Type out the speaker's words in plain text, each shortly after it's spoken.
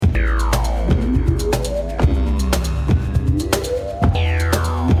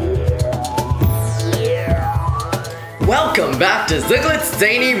back to Ziglet's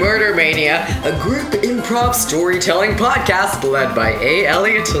Zany Murder Mania, a group improv storytelling podcast led by A.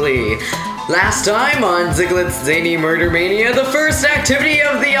 Elliott Lee. Last time on Ziglet's Zany Murder Mania, the first activity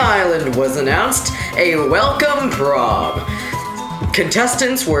of the island was announced, a welcome prom.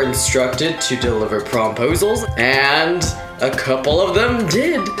 Contestants were instructed to deliver promposals, and a couple of them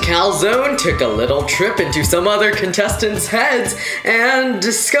did. Calzone took a little trip into some other contestants' heads and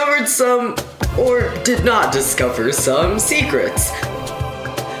discovered some, or did not discover some, secrets.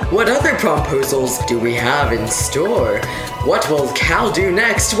 What other promposals do we have in store? What will Cal do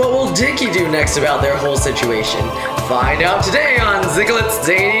next? What will Dickie do next about their whole situation? Find out today on Ziglet's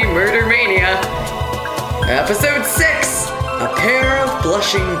Zany Murder Mania, Episode 6, A Pair of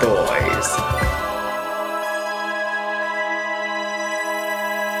Blushing Boys.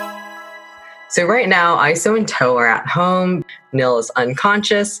 So right now, Iso and Toe are at home, Nil is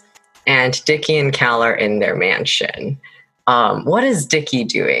unconscious, and Dickie and Cal are in their mansion. What is Dickie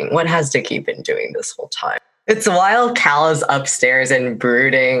doing? What has Dickie been doing this whole time? It's while Cal is upstairs and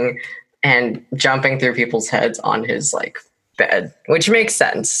brooding and jumping through people's heads on his, bed, which makes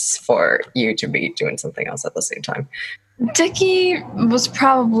sense for you to be doing something else at the same time. Dickie was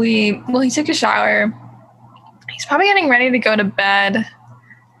probably, he took a shower. He's probably getting ready to go to bed,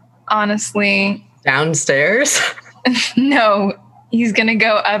 honestly. Downstairs? No, he's going to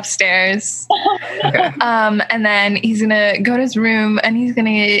go upstairs. Okay. And then he's going to go to his room and he's going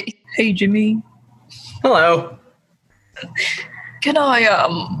to, hey, Jimmy. Hello. Can I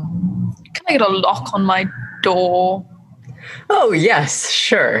get a lock on my door? Oh, yes,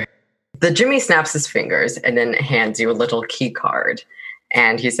 sure. The Jimmy snaps his fingers and then hands you a little key card.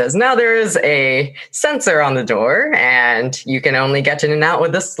 And he says, now there is a sensor on the door, and you can only get in and out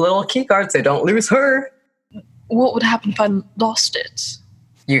with this little key card, so don't lose her. What would happen if I lost it?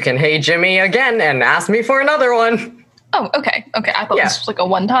 You can hey Jimmy again and ask me for another one. Oh, okay. I thought this was like a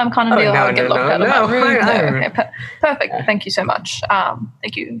one-time kind of deal. I would get locked out of my room. Okay, perfect. Thank you so much.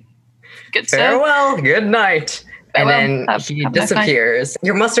 Thank you. Good sir. Farewell. Good night. Farewell. And then he disappears.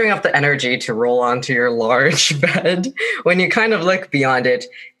 You're mustering up the energy to roll onto your large bed when you kind of look beyond it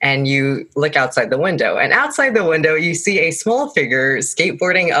and you look outside the window. And outside the window, you see a small figure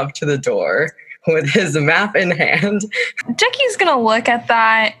skateboarding up to the door with his map in hand. Dickie's going to look at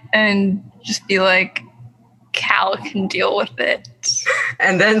that and just be like, Cal can deal with it.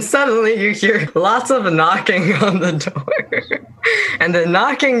 And then suddenly you hear lots of knocking on the door. And the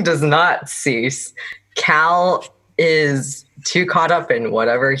knocking does not cease. Cal is too caught up in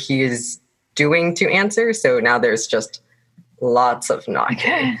whatever he is doing to answer, so now there's just lots of knocking.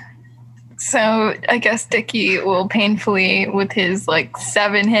 Okay. So I guess Dickie will painfully, with his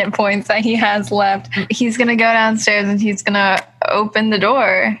 7 hit points that he has left, he's going to go downstairs and he's going to open the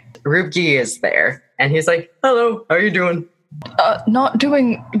door. Rubgi is there, and he's like, hello, how are you doing? Not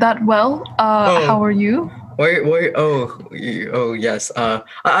doing that well. How are you? Wait, oh, yes,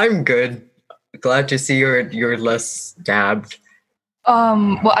 I'm good. Glad to see you're less stabbed.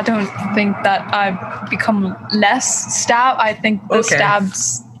 Well, I don't think that I've become less stabbed. I think the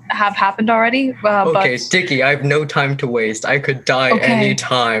stabs have happened already. Okay, Dickie, I have no time to waste. I could die any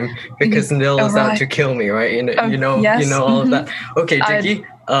time because Nil is out to kill me, right? You know all of that. Okay, Dickie,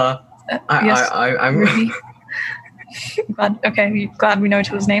 I'm glad we know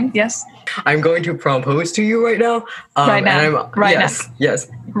his name. Yes. I'm going to propose to you right now. Right now. Yes.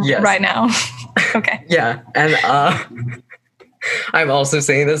 Right now. Okay. Yeah, and I'm also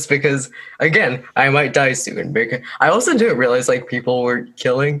saying this because, again, I might die soon. Because I also didn't realize people were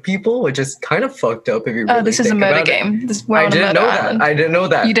killing people, which is kind of fucked up if you really this is a murder game. I didn't know that. I didn't know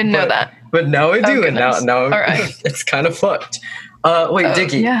that. You didn't know that. But now I do, and now all right. It's kind of fucked. Wait,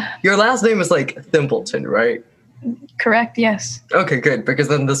 Dickie, your last name is Thimpleton, right? Correct, yes. Okay, good, because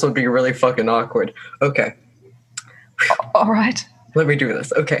then this would be really fucking awkward. Okay. All right. Let me do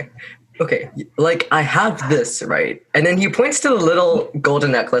this. Okay, I have this, right? And then he points to the little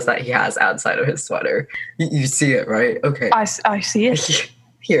golden necklace that he has outside of his sweater. You see it, right? Okay. I see it.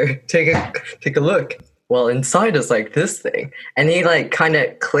 Here, take a look. Well, inside is this thing. And he kind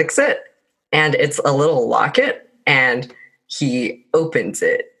of clicks it, and it's a little locket, and he opens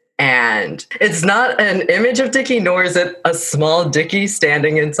it. And it's not an image of Dickie, nor is it a small Dickie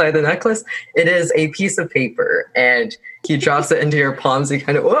standing inside the necklace. It is a piece of paper, and he drops it into your palms. You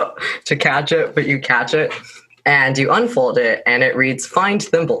kind of, to catch it, but you catch it, and you unfold it, and it reads, Find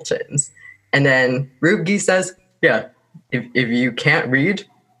Thimpletons. And then Rubgi says, yeah, if you can't read,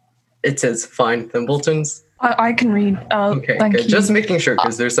 it says, Find Thimpletons. I can read. Okay, thank good. you. Just making sure,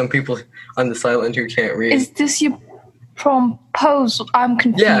 because there's some people on this island who can't read. Is this your proposal? I'm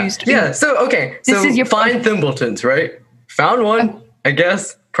confused. Yeah. So, okay. This is your Find Thimpletons, right? Found one, I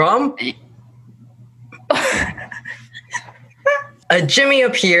guess. Prom? Jimmy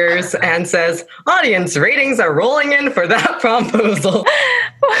appears and says, audience ratings are rolling in for that promposal.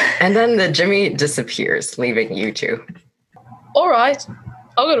 And then the Jimmy disappears, leaving you two. All right.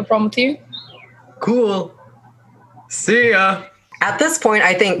 I'll go to prom with you. Cool. See ya. At this point,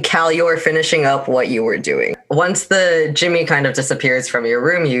 I think, Cal, you're finishing up what you were doing. Once the Jimmy kind of disappears from your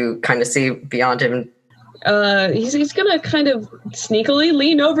room, you kind of see beyond him. He's gonna kind of sneakily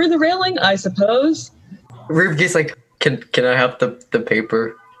lean over the railing, I suppose. Rubke's like, can I have the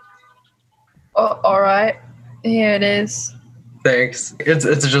paper? Oh, all right. Here it is. Thanks.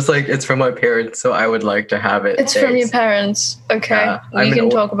 It's just like, it's from my parents, so I would like to have it. It's Thanks. from your parents. Okay. We I'm can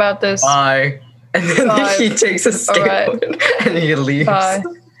talk about this. Bye. And then Bye. he takes a skateboard and he leaves. Bye.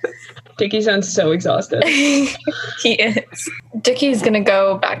 Dickie sounds so exhausted. He is. Dickie's gonna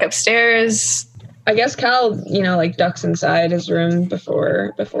go back upstairs. I guess Cal, like ducks inside his room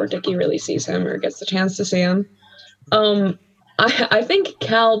before Dickie really sees him or gets the chance to see him. I think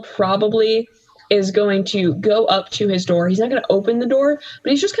Cal probably is going to go up to his door. He's not going to open the door, but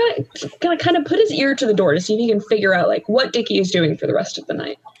he's just gonna kind of put his ear to the door to see if he can figure out like what Dickie is doing for the rest of the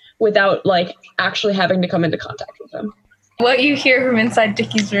night without like actually having to come into contact with him. What you hear from inside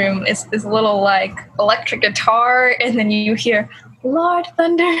Dickie's room is this little like electric guitar, and then you hear Lord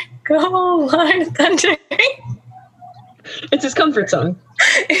Thunder, go Lord Thunder. It's his comfort song.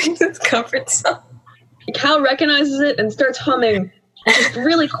 It's his comfort song. Cal recognizes it and starts humming just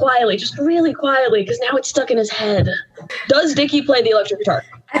really quietly, because now it's stuck in his head. Does Dickie play the electric guitar?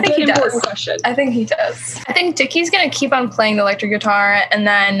 I think he does. Important question. I think he does. I think Dickie's going to keep on playing the electric guitar, and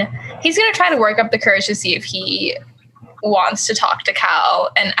then he's going to try to work up the courage to see if he wants to talk to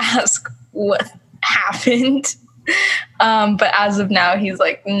Cal and ask what happened. But as of now, he's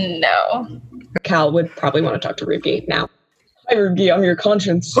like, no. Cal would probably want to talk to Ruby now. Hi, Ruby, I'm your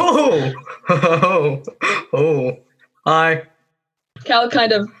conscience. Oh, hi. Cal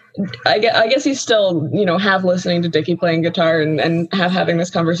kind of, I guess he's still, half listening to Dickie playing guitar and having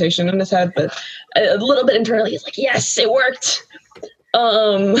this conversation in his head, but a little bit internally, he's like, yes, it worked.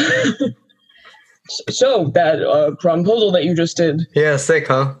 So that proposal that you just did. Yeah, sick,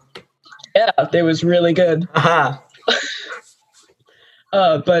 huh? Yeah, it was really good. Aha.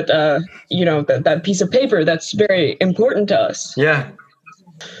 But that piece of paper, that's very important to us. Yeah.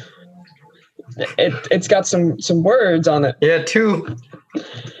 It's got some words on it. Yeah, two.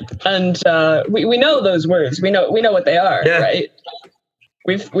 And we know those words. We know what they are, yeah. Right?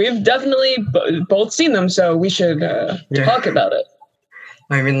 We've definitely both seen them, so we should talk about it.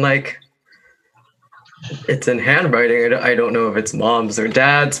 I mean, like, it's in handwriting. I don't know if it's mom's or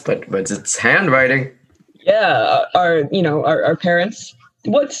dad's, but it's handwriting. Yeah, our parents.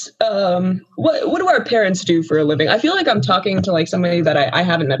 What do our parents do for a living? I feel like I'm talking to like somebody that I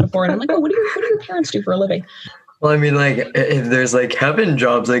haven't met before, and I'm like, oh, what do your parents do for a living? Well, I mean, like, if there's like heaven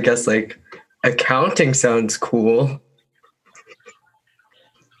jobs, I guess like accounting sounds cool.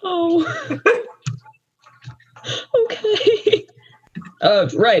 Oh, okay.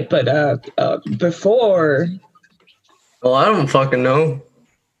 Right, but before. Well, I don't fucking know,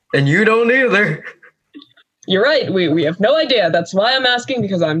 and you don't either. You're right. We have no idea. That's why I'm asking,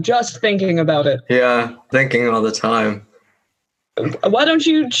 because I'm just thinking about it. Yeah, thinking all the time. Why don't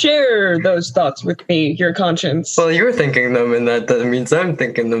you share those thoughts with me, your conscience? Well, you're thinking them, and that means I'm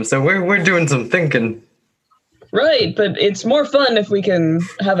thinking them. So we're doing some thinking. Right, but it's more fun if we can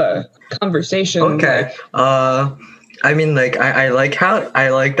have a conversation. Okay. I mean, like, I like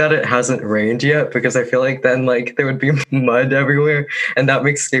that it hasn't rained yet, because I feel like then, like, there would be mud everywhere, and that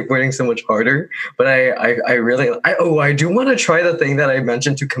makes skateboarding so much harder. But I do want to try the thing that I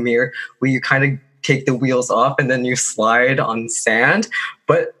mentioned to Kamir, where you kind of take the wheels off and then you slide on sand.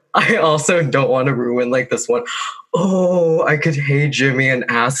 But I also don't want to ruin, like, this one. Oh, I could hey Jimmy and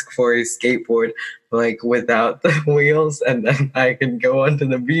ask for a skateboard, like, without the wheels, and then I can go onto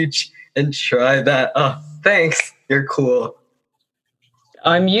the beach and try that. Oh, thanks. You're cool.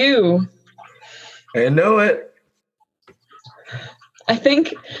 I'm you. I know it. I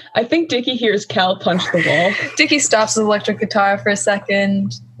think Dickie hears Cal punch the wall. Dickie stops the electric guitar for a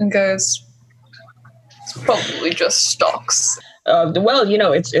second and goes, it's probably just stocks. Well,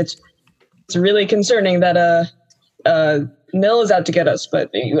 it's really concerning that Mill is out to get us,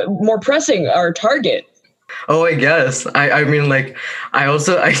 but more pressing, our target. Oh, I guess. I mean, like, I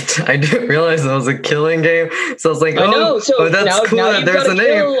didn't realize it was a killing game. So I was like, that's now, cool now that there's a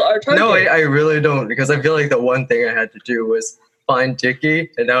name. No, I really don't, because I feel like the one thing I had to do was find Dickie,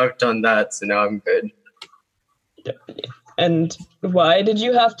 and now I've done that, so now I'm good. And why did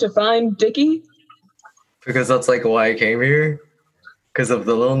you have to find Dickie? Because that's like why I came here. Because of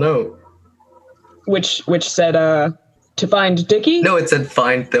the little note. Which said to find Dickie? No, it said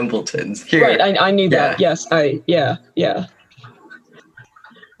find Thimbletons. Here. Right, I knew that. Yes, yeah.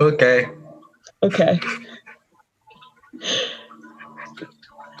 Okay. Okay.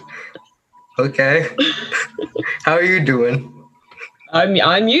 Okay. How are you doing? I'm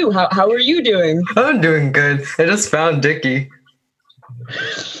you. How are you doing? I'm doing good. I just found Dickie.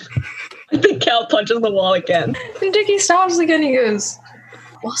 I think Cal punches the wall again. And Dickie stops again. He goes,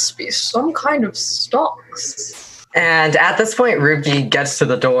 "Must be some kind of stocks." And at this point, Ruby gets to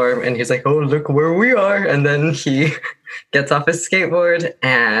the door and he's like, "Oh, look where we are." And then he gets off his skateboard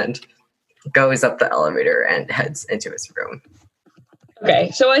and goes up the elevator and heads into his room.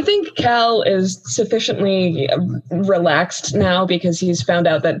 Okay, so I think Cal is sufficiently relaxed now because he's found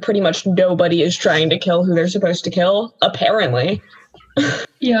out that pretty much nobody is trying to kill who they're supposed to kill, apparently.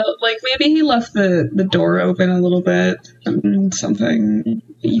 Yeah, like maybe he left the door open a little bit and something.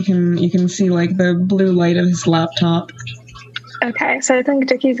 You can see like the blue light of his laptop. Okay, so I think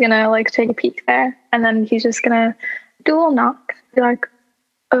Dickie's gonna like take a peek there, and then he's just gonna do a little knock, be like,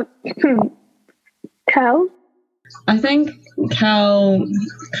 "Cal." I think Cal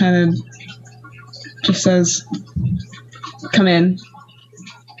kind of just says, "Come in."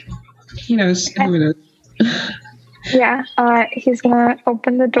 He knows who it is. Yeah, he's gonna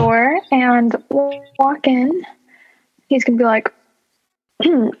open the door and walk in. He's gonna be like,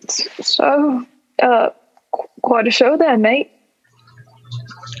 "So, quite a show there, mate."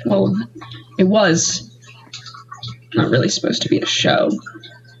 Well, it was not really supposed to be a show.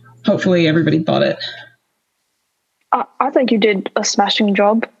 Hopefully everybody bought it. I think you did a smashing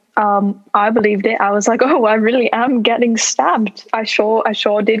job. I believed it. I was like, "Oh, I really am getting stabbed." I sure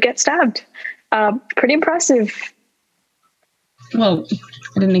did get stabbed. Pretty impressive. Well,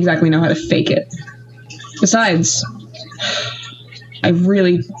 I didn't exactly know how to fake it. Besides, I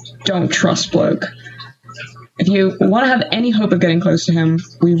really don't trust Bloke. If you want to have any hope of getting close to him,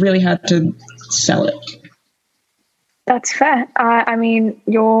 we really had to sell it. That's fair. I mean,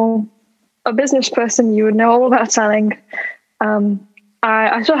 you're a business person. You would know all about selling.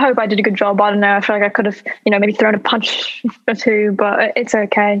 I still hope I did a good job. I don't know. I feel like I could have, maybe thrown a punch or two, but it's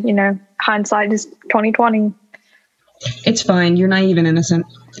okay. Hindsight is 20/20. It's fine. You're naive and innocent.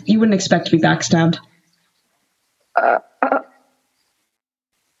 You wouldn't expect to be backstabbed.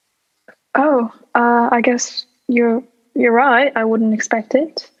 I guess you're right. I wouldn't expect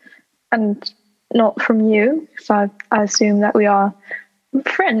it, and not from you. So I assume that we are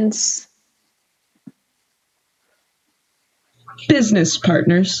friends. Business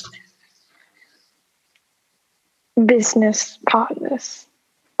partners. Business partners.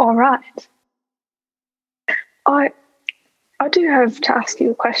 All right. I do have to ask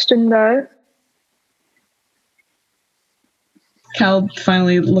you a question, though. Cal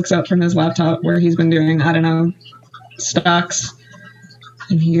finally looks up from his laptop where he's been doing, stocks.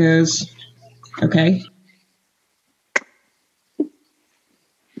 And he goes, "Okay."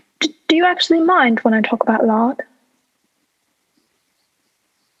 Do you actually mind when I talk about lard?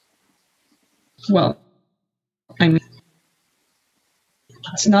 Well, I mean,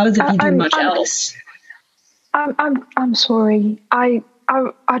 it's not as if you do much else. I'm sorry. I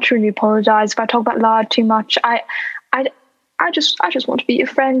truly apologize if I talk about lard too much. I just want to be your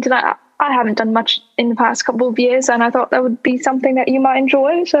friend, and I haven't done much in the past couple of years, and I thought that would be something that you might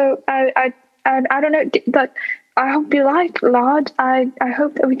enjoy. So I don't know, but I hope you like lard. I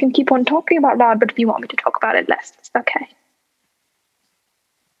hope that we can keep on talking about lard, but if you want me to talk about it less, it's okay.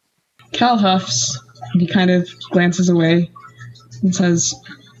 Cal huffs, and he kind of glances away and says,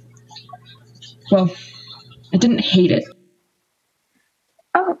 "Well, I didn't hate it."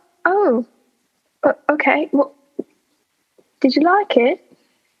 Okay. Well, did you like it?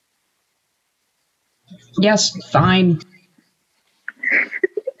 Yes, fine.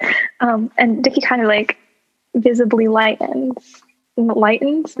 And Dickie kind of like visibly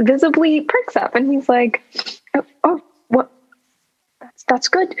visibly perks up, and he's like, "Oh, what? That's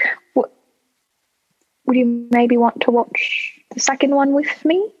good. What? Would you maybe want to watch the second one with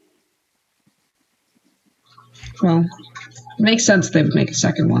me?" Well, it makes sense they would make a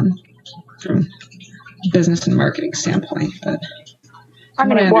second one from a business and marketing standpoint, but I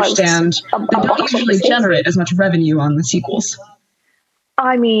understand they don't usually generate as much revenue on the sequels.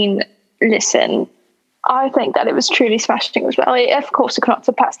 I mean, listen, I think that it was truly smashing as well. Of course, it cannot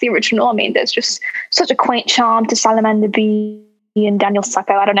surpass the original. I mean, there's just such a quaint charm to Salamander Bee and Daniel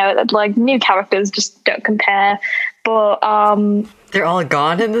Succo. I don't know, like new characters just don't compare. But they're all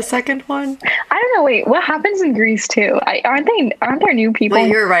gone in the second one? I don't don't know. Wait, what happens in Greece too? Aren't there new people? Well,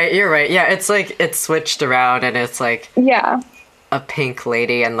 you're right. Yeah, it's like it's switched around, and it's like Yeah. a pink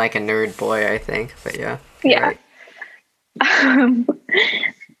lady and like a nerd boy, I think. But yeah. You're Yeah.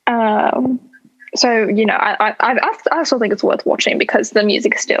 right. So, you know, I still think it's worth watching because the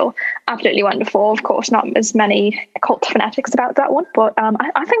music is still absolutely wonderful. Of course, not as many cult fanatics about that one, but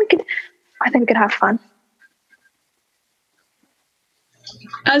I think we could have fun.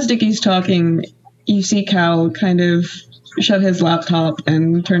 As Dickie's talking, you see Cal kind of shut his laptop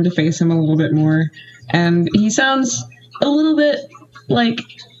and turn to face him a little bit more. And he sounds a little bit like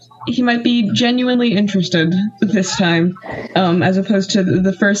he might be genuinely interested this time, as opposed to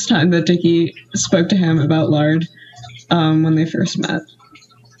the first time that Dickie spoke to him about Lard when they first met.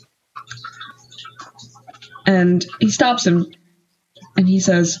 And he stops him and he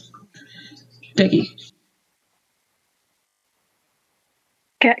says, Dickie.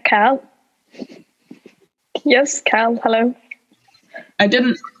 Cal? Yes, Cal, hello. I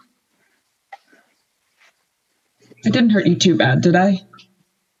didn't hurt you too bad, did I?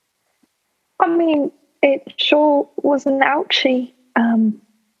 I mean, it sure was an ouchie,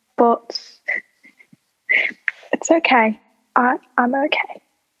 but it's okay. I'm okay.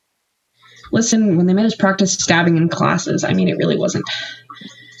 Listen, when they made us practice stabbing in classes, I mean, it really wasn't.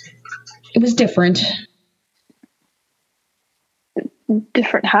 It was different.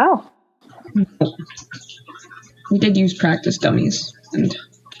 Different how? We did use practice dummies, and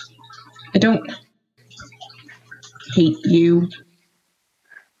I don't hate you.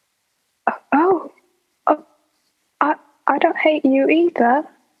 Oh, I don't hate you either.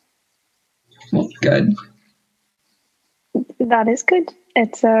 Well, good. That is good.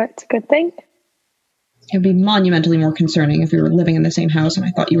 It's a good thing. It'd be monumentally more concerning if we were living in the same house and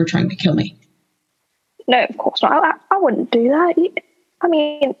I thought you were trying to kill me. No, of course not. I wouldn't do that. I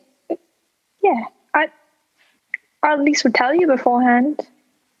mean, yeah, I at least would tell you beforehand.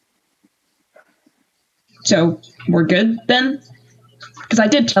 So, we're good, then? Because I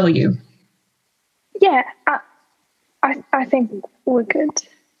did tell you. Yeah, I think we're good.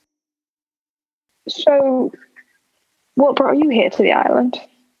 So, what brought you here to the island?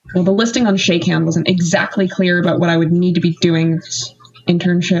 Well, the listing on Shakehan wasn't exactly clear about what I would need to be doing this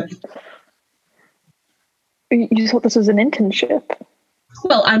internship. You thought this was an internship?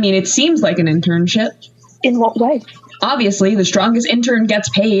 Well, I mean, it seems like an internship. In what way? Obviously, the strongest intern gets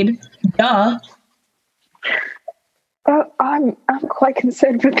paid. Duh. I'm quite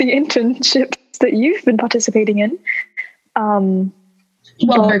concerned with the internships that you've been participating in. Well,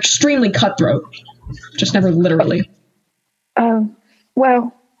 they're extremely cutthroat. Just never literally.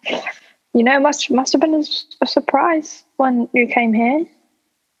 Well, you know, must have been a surprise when you came here.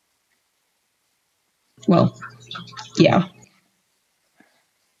 Well, yeah.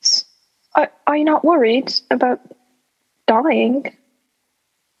 Are you not worried about dying?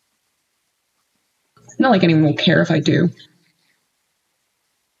 Not like anyone will care if I do.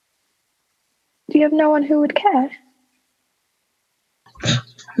 Do you have no one who would care?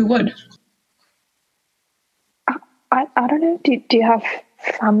 Who would? I don't know. Do you have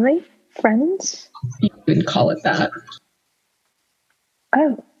family? Friends? You wouldn't call it that.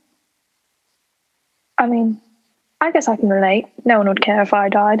 Oh. I mean, I guess I can relate. No one would care if I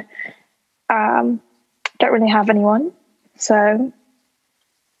died. Don't really have anyone, so...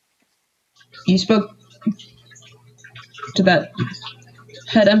 You spoke to that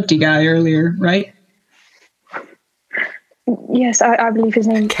head empty guy earlier, right? Yes, I believe his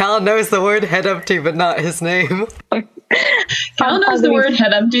name... Cal knows the word head empty, but not his name. Cal knows the word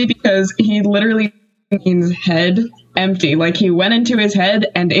head empty because he literally means head empty. Like, he went into his head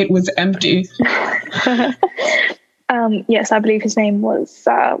and it was empty. Yes, I believe his name was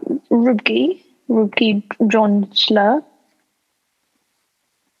Rubke John Schlur.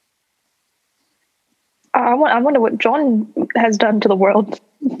 I wonder what John has done to the world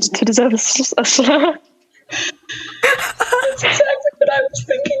to deserve a slur. That's exactly what I was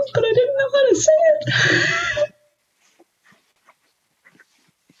thinking, but I didn't know how to say it.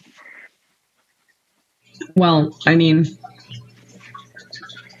 Well, I mean,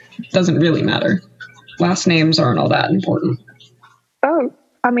 doesn't really matter. Last names aren't all that important. Oh,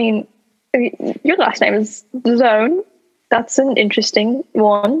 I mean, your last name is Zone. That's an interesting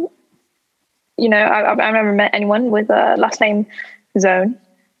one. You know, I've never met anyone with a last name Zone.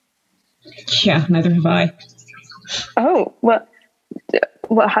 Yeah, neither have I. Oh, well,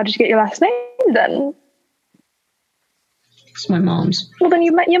 how did you get your last name then? It's my mom's. Well, then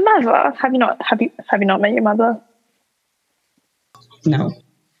you met your mother. Have you not met your mother? No.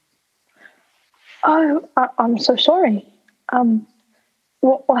 Oh, I'm so sorry.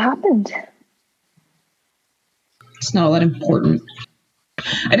 What happened? It's not all that important.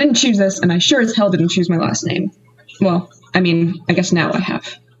 I didn't choose this, and I sure as hell didn't choose my last name. Well, I mean, I guess now I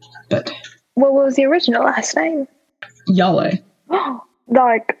have. But What was the original last name? Yale.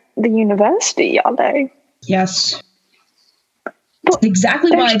 Like the university, Yale. Yes. That's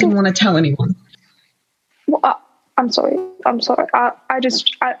exactly why I didn't want to tell anyone. Well, I'm sorry. Don't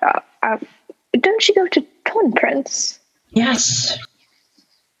you go to Twin Prince? Yes.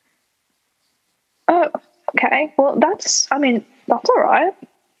 Oh, okay. Well, that's all right.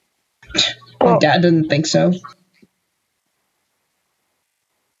 My Well, dad didn't think so.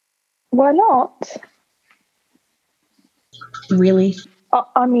 why not? Really?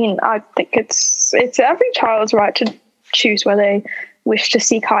 I mean, I think it's every child's right to choose where they wish to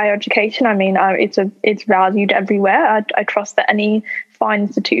seek higher education. I mean, it's valued everywhere. I trust that any fine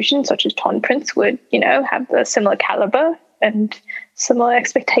institution such as Ton Prince would, have the similar caliber and similar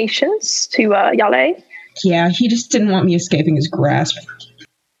expectations to Yale. Yeah, he just didn't want me escaping his grasp.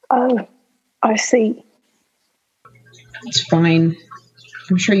 Oh, I see. It's fine.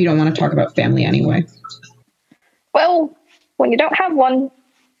 I'm sure you don't want to talk about family anyway. Well, when you don't have one,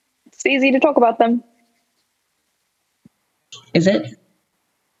 it's easy to talk about them. Is it?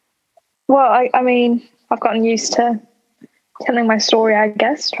 Well, I mean, I've gotten used to telling my story, I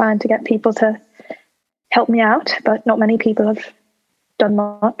guess, trying to get people to help me out, but not many people have done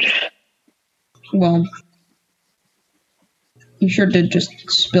much. Well, you sure did just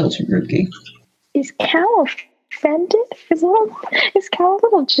spill to Ruki. Is Cal offended? Is Cal a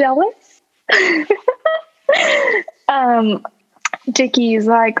little jealous? Dickie is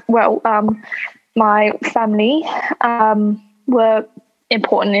like, well, my family were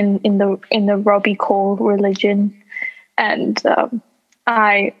important in the Robbie Call religion, and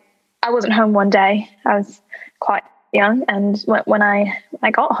I wasn't home one day. I was quite young, and when I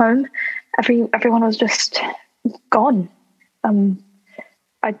got home, everyone was just gone.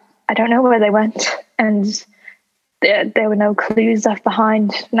 I don't know where they went, and there were no clues left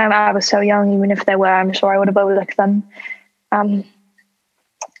behind. No, I was so young. Even if there were, I'm sure I would have overlooked them.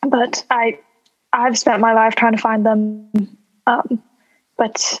 But I've spent my life trying to find them,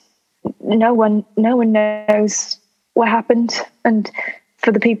 but no one knows what happened. And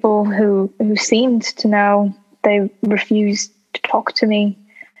for the people who seemed to know, they refused to talk to me.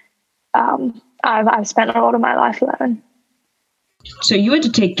 I've spent a lot of my life alone. So you had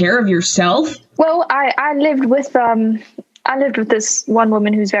to take care of yourself? Well, I lived with this one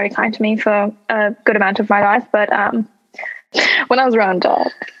woman who's very kind to me for a good amount of my life. But when I was around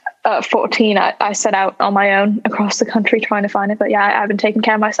 14, I set out on my own across the country trying to find it. But yeah, I've been taking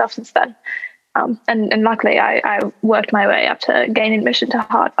care of myself since then. And luckily, I worked my way up to gain admission to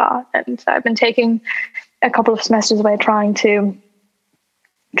Harvard, and I've been taking a couple of semesters away trying to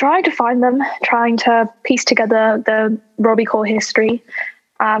find them, trying to piece together the Robbie Core history,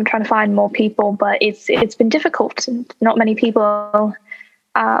 trying to find more people, but it's been difficult. Not many people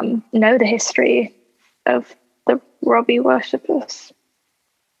know the history of the Robbie worshippers.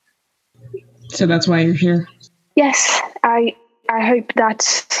 So that's why you're here? Yes, I hope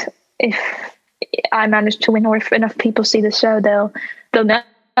that if I manage to win, or if enough people see the show, they'll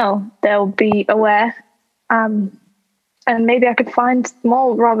know, they'll be aware. And maybe I could find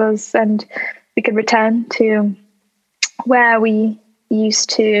more robbers, and we could return to where we used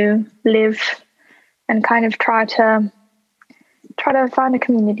to live, and kind of try to find a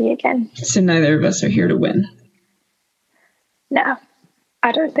community again. So neither of us are here to win. No,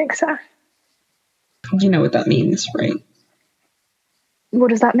 I don't think so. You know what that means, right? What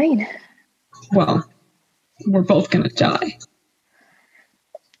does that mean? Well, we're both gonna die.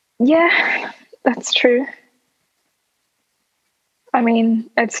 Yeah, that's true. I mean,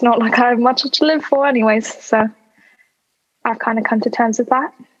 it's not like I have much to live for anyways, so I've kind of come to terms with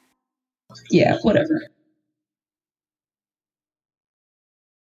that. Yeah, whatever.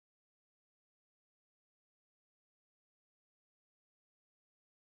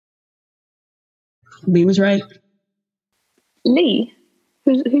 Lee was right. Lee?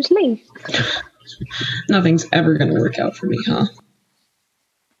 Who's Lee? Nothing's ever gonna work out for me, huh?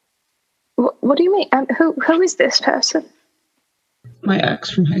 What do you mean? Who is this person? My ex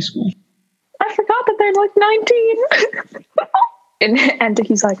from high school. I forgot that they're like 19. and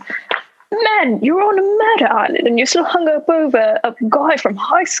he's like, man, you're on a murder island and you're still hung up over a guy from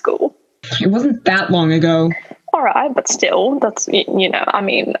high school. It wasn't that long ago. All right, but still, that's, I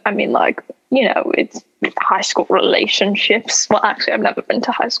mean, like, it's high school relationships. Well, actually, I've never been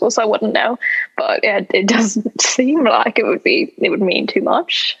to high school, so I wouldn't know. But it doesn't seem like it would mean too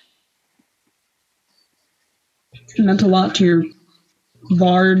much. It meant a lot to your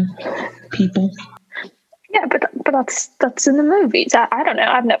Vard people. Yeah, but But that's in the movies. I don't know.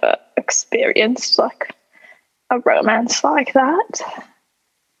 I've never experienced like a romance like that.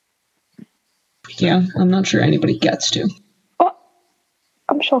 Yeah, I'm not sure anybody gets to. Well,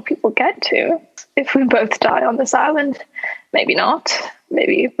 I'm sure people get to. If we both die on this island, maybe not.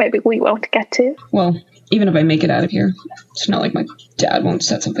 Maybe we won't get to. Well, even if I make it out of here, it's not like my dad won't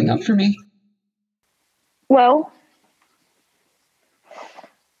set something up for me. Well,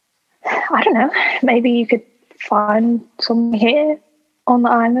 I don't know. Maybe you could find someone here on the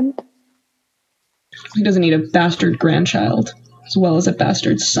island. He doesn't need a bastard grandchild, as well as a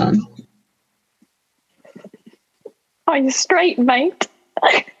bastard son. Are you straight, mate?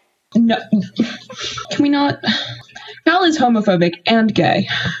 No. Can we not? Cal is homophobic and gay.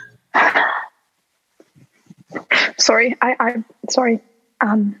 Sorry, I'm sorry.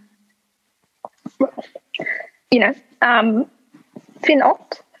 You know, if you're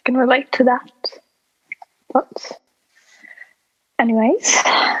not, I can relate to that. But, anyways,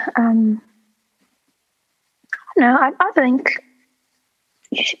 no, I think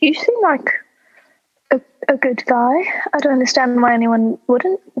you seem like a good guy. I don't understand why anyone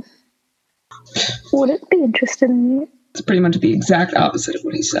wouldn't be interested in you. It's pretty much the exact opposite of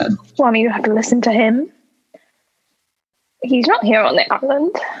what he said. Well, I mean, you have to listen to him. He's not here on the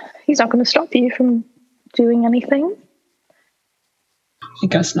island. He's not going to stop you from doing anything. I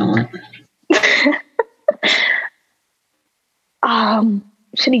guess not.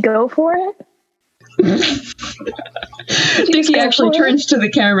 Should he go for it? Dickie actually turns to the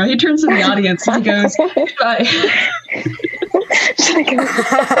camera. He turns to the audience and he goes, "Bye." Should I go?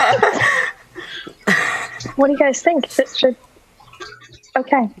 What do you guys think?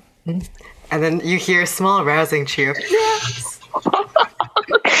 Okay. And then you hear a small rousing cheer. Yes.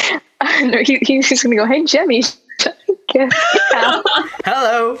 No, he's just gonna go, "Hey, Jemmy."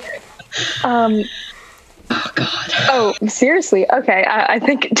 Hello. Oh God. Oh, seriously? Okay, I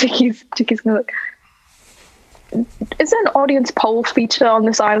think Dickie's gonna look. Is there an audience poll feature on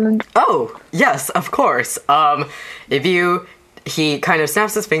this island? Oh, yes, of course. He kind of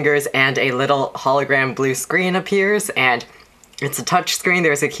snaps his fingers and a little hologram blue screen appears, and it's a touch screen.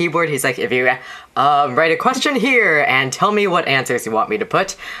 There's a keyboard. He's like, if you write a question here and tell me what answers you want me to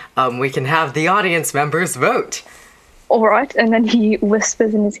put, we can have the audience members vote. All right, and then he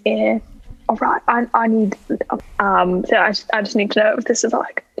whispers in his ear, all right, I need, so I just need to know if this is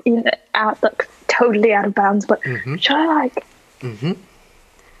like, totally out of bounds, but should I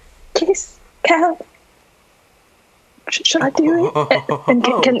kiss Cal? Should I do it?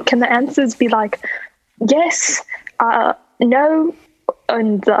 And can the answers be like, yes, no,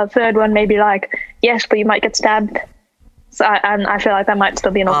 and the third one may be like, yes, but you might get stabbed. So I feel like that might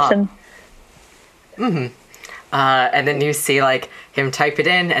still be an option. And then you see like him type it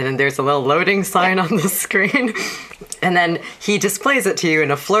in, and then there's a little loading sign on the screen, and then he displays it to you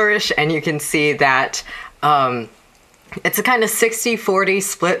in a flourish, and you can see that it's a kind of 60-40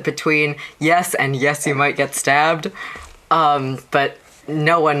 split between yes and yes, you might get stabbed, but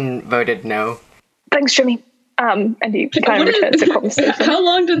no one voted no. Thanks, Jimmy. And he kind of returns the conversation. How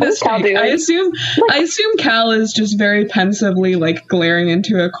long did this take? I assume Cal is just very pensively like glaring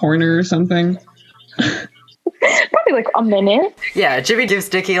into a corner or something. Probably like a minute. Yeah, Jimmy gives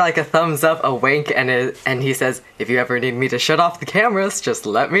Dickie like a thumbs up, a wink, and he says, if you ever need me to shut off the cameras, just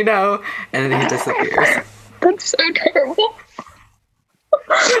let me know. And then he disappears. That's so terrible.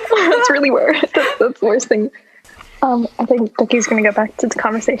 That's really weird. That's the worst thing. I think Dickie's going to go back to the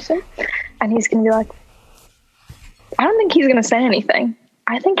conversation, and he's going to be like, I don't think he's going to say anything.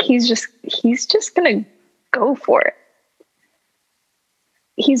 I think he's just going to go for it.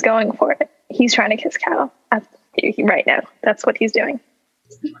 He's going for it. He's trying to kiss Cal right now. That's what he's doing.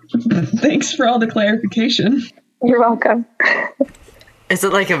 Thanks for all the clarification. You're welcome. Is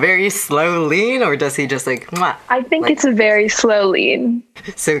it like a very slow lean, or does he just like, mwah? I think it's a very slow lean.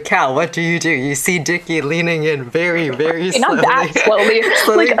 So Cal, what do? You see Dickie leaning in very, very slowly. Not that slowly.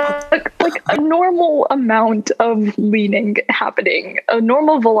 Slowly. Like a normal amount of leaning happening. A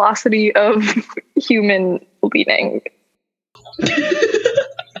normal velocity of human leaning.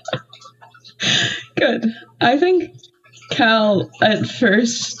 Good. I think Cal at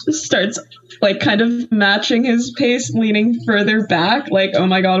first starts like kind of matching his pace, leaning further back, like, oh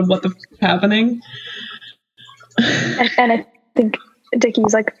my god, what the f- happening? And I think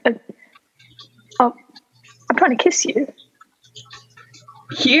Dickie's like, oh, I'm trying to kiss you.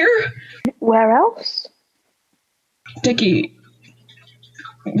 Here? Where else? Dickie,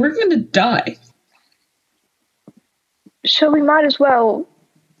 we're gonna die. So we might as well,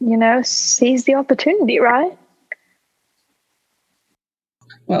 seize the opportunity, right?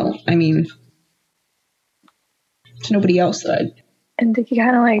 Well, I mean, to nobody else that And Dickie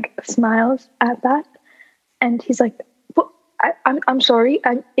kind of like smiles at that, and he's like, well, I'm sorry.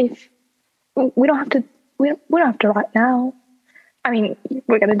 If we don't have to, we don't have to right now. I mean,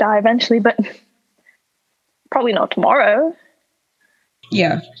 we're gonna die eventually, but probably not tomorrow.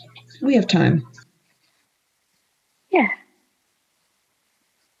 Yeah, we have time. Yeah.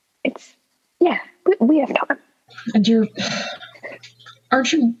 We have time. And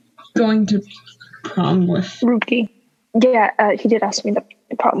aren't you going to prom with? Rupke. Yeah, he did ask me the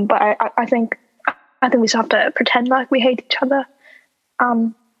problem, but I think we just have to pretend like we hate each other.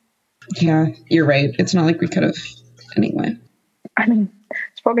 Yeah, you're right. It's not like we could have anyway. I mean,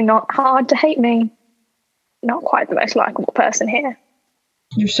 it's probably not hard to hate me. Not quite the most likable person here.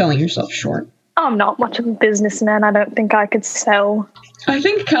 You're selling yourself short. I'm not much of a businessman. I don't think I could sell. I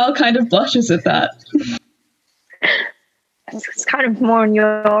think Cal kind of blushes at that. It's kind of more in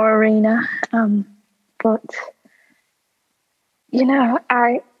your arena. But, you know,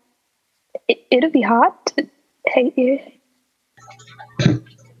 it'd be hard to hate you.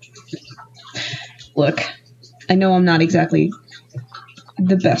 Look, I know I'm not exactly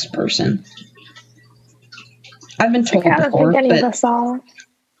the best person. I've been told I don't before think any of that us are.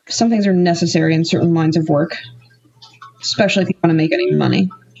 some things are necessary in certain lines of work, especially if you want to make any money.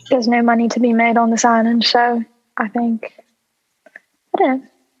 There's no money to be made on this island, so I don't know.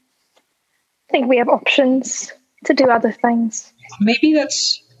 I think we have options to do other things. Maybe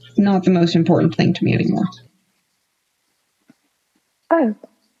that's not the most important thing to me anymore. Oh.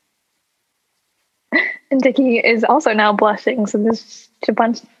 And Dickie is also now blushing, so there's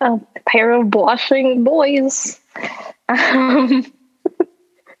just a pair of blushing boys. I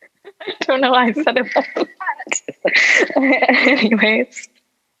don't know why I said it like that. Anyways,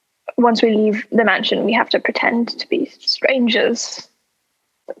 once we leave the mansion, we have to pretend to be strangers.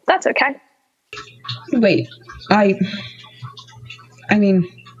 That's okay. Wait, I mean,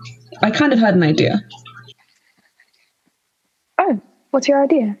 I kind of had an idea. Oh, what's your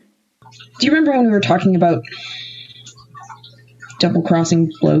idea? Do you remember when we were talking about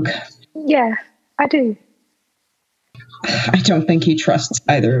double-crossing Bloke? Yeah, I do. I don't think he trusts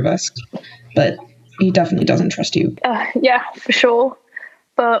either of us, but he definitely doesn't trust you. Yeah, for sure.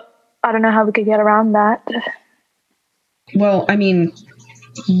 But I don't know how we could get around that. Well, I mean,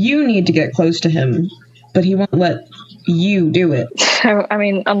 you need to get close to him, but he won't let you do it. So, I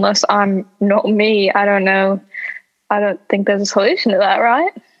mean, unless I'm not me, I don't know. I don't think there's a solution to that,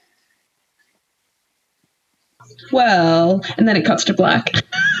 right? Well, and then it cuts to black.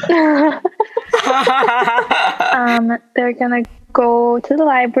 They're gonna go to the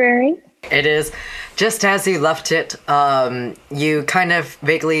library. It is just as you left it. You kind of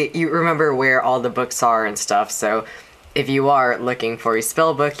vaguely you remember where all the books are and stuff. So if you are looking for a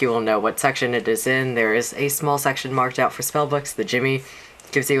spell book, you will know what section it is in. There is a small section marked out for spell books. The Jimmy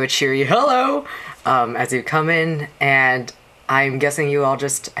gives you a cheery hello as you come in, and I'm guessing you all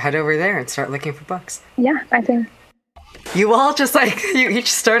just head over there and start looking for books. Yeah, I think. You all just you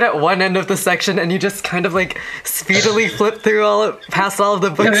each start at one end of the section and you just kind of speedily flip through past all of the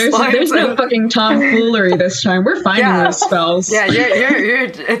book slides. There's no fucking tomfoolery this time. We're finding those spells. Yeah,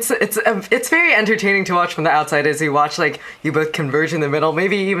 it's very entertaining to watch from the outside as you watch you both converge in the middle,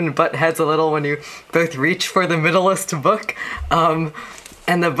 maybe even butt heads a little when you both reach for the middleest book. And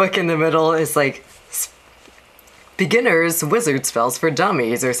the book in the middle is beginner's wizard spells for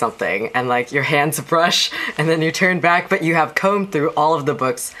dummies or something, and your hands brush and then you turn back, but you have combed through all of the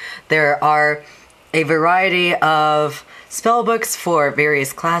books. There are a variety of spell books for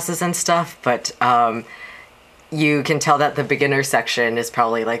various classes and stuff, but you can tell that the beginner section is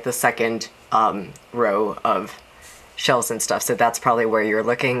probably the second row of shelves and stuff, so that's probably where you're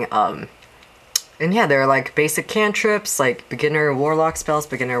looking. And yeah, there are basic cantrips, beginner warlock spells,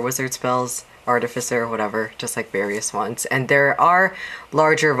 beginner wizard spells, artificer, whatever, just various ones. And there are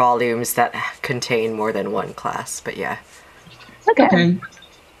larger volumes that contain more than one class, but yeah. Okay.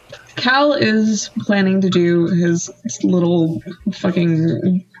 Cal is planning to do his little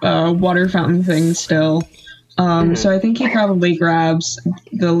fucking water fountain thing still. So I think he probably grabs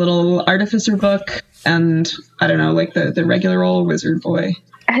the little artificer book and, I don't know, the regular old wizard boy.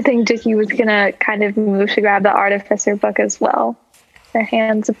 I think Dickie was gonna kind of move to grab the artificer book as well. Their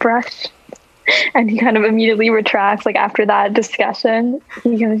hands brush. And he kind of immediately retracts, after that discussion.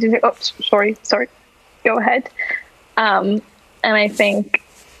 He kind of just oh, sorry, go ahead. And I think,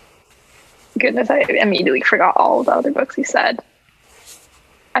 goodness, I immediately forgot all the other books he said.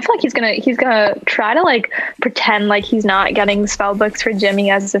 I feel like he's gonna try to pretend he's not getting spell books for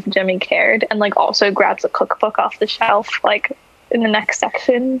Jimmy as if Jimmy cared, and also grabs a cookbook off the shelf, in the next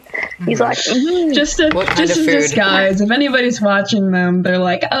section. He's like, Just What kind in of food? disguise. If anybody's watching them, they're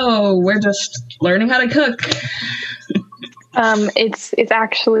like, "Oh, we're just learning how to cook." it's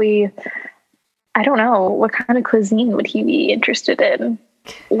actually, I don't know, what kind of cuisine would he be interested in?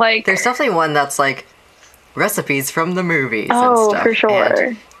 Like, There's definitely one that's like recipes from the movies and oh, stuff. for sure.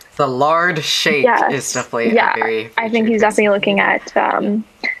 And the lard shake Yes. is definitely Yeah, a very I think featured he's definitely looking at the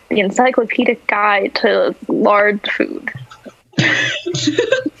encyclopedic guide to lard food.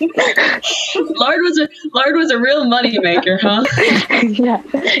 Lard was a real moneymaker, huh? Yeah,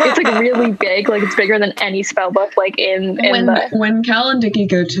 it's like really big, like it's bigger than any spell book, like in the. When Cal and Dickie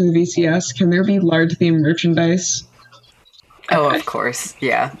go to the VCS, can there be lard themed merchandise? Oh, of course.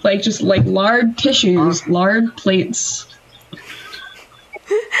 Yeah. Like just like lard tissues, lard plates.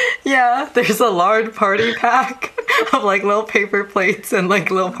 Yeah, there's a lard party pack of like little paper plates and like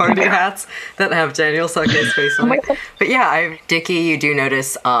little party hats that have Daniel Sucker's face on my it. God. But yeah, Dickie, you do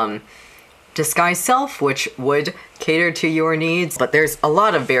notice Disguise Self, which would cater to your needs, but there's a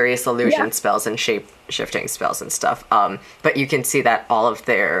lot of various illusion spells and shape shifting spells and stuff. But you can see that all of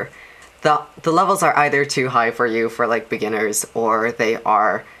the levels are either too high for you for like beginners, or they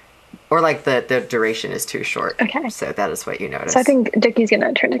are, or like the duration is too short. Okay. So that is what you notice. So I think Dickie's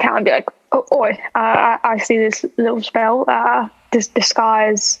gonna turn to Cal and be like, "Oh, oi, I see this little spell, this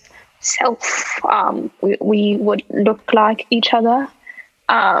disguise self. We would look like each other.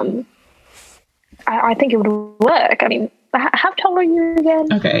 I think it would work. I mean, how tall are you again?"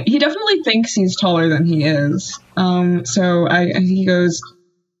 Okay, he definitely thinks he's taller than he is. So he goes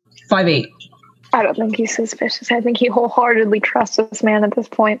 5'8". I don't think he's suspicious. I think he wholeheartedly trusts this man at this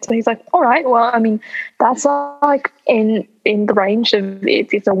point. So he's like, "All right, well, I mean, that's like in the range of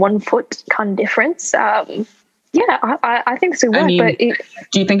it's a 1 foot kind of difference. Yeah, I think so. I mean, but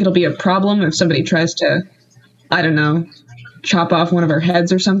do you think it'll be a problem if somebody tries to, I don't know, chop off one of our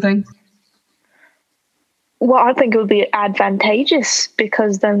heads or something? Well, I think it would be advantageous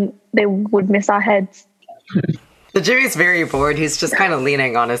because then they would miss our heads. The Jimmy's very bored. He's just kind of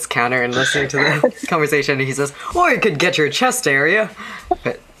leaning on his counter and listening to the conversation. And he says, "Or you could get your chest area."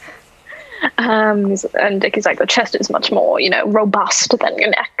 But And Dickie's like, "The chest is much more, robust than your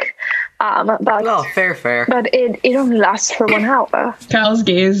neck. But oh, fair. but it only lasts for 1 hour." Cal's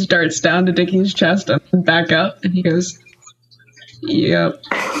gaze darts down to Dickie's chest and back up, and he goes, "Yep."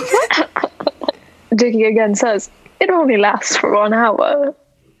 Dickie again says, "It only lasts for 1 hour."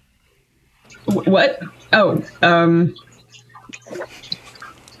 What? Oh,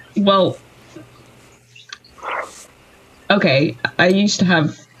 well, okay, I used to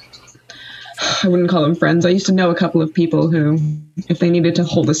have, I wouldn't call them friends, I used to know a couple of people who, if they needed to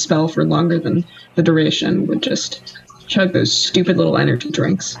hold a spell for longer than the duration, would just chug those stupid little energy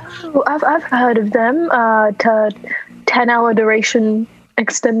drinks. Oh, I've heard of them. To 10-hour duration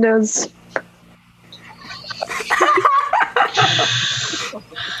extenders.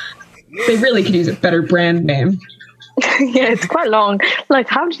 They really could use a better brand name. Yeah, it's quite long. Like,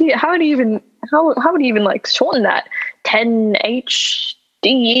 how would you even like shorten that? 10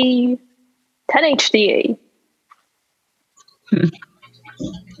 HDE. 10 HDE.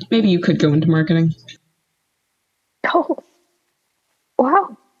 Maybe you could go into marketing. Oh,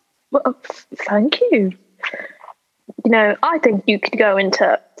 wow. Well, thank you. I think you could go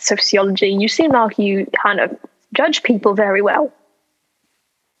into sociology. You seem like you kind of judge people very well.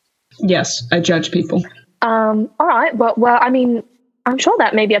 Yes, I judge people. All right. Well, I mean, I'm sure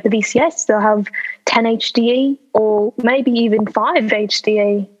that maybe at the VCS they'll have 10 HDE or maybe even 5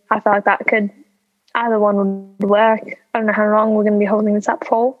 HDE. I feel like that either one would work. I don't know how long we're going to be holding this up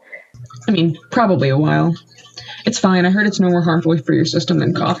for. I mean, probably a while. It's fine. I heard it's no more harmful for your system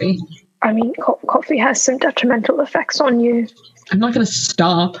than coffee. I mean, coffee has some detrimental effects on you. I'm not going to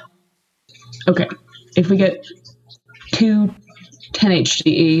stop. Okay, if we get 2 10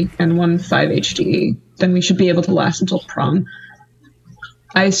 HDE and 1 5 HDE, then we should be able to last until prom.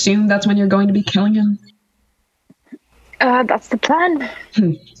 I assume that's when you're going to be killing him? That's the plan.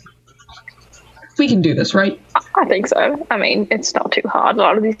 We can do this, right? I think so. I mean, it's not too hard. A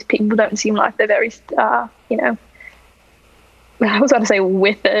lot of these people don't seem like they're very, I was going to say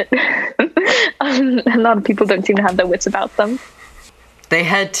with it. A lot of people don't seem to have their wits about them. They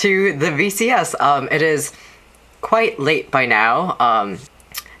head to the VCS. It is quite late by now.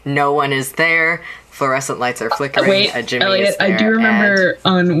 No one is there. Fluorescent lights are flickering. Wait, Jimmy Elliot, is there, I do remember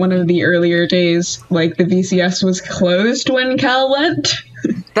on one of the earlier days, like, the VCS was closed when Cal went.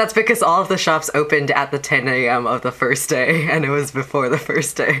 That's because all of the shops opened at the 10 a.m. of the first day, and it was before the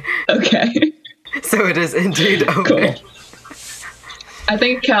first day. Okay. So it is indeed open. Cool. I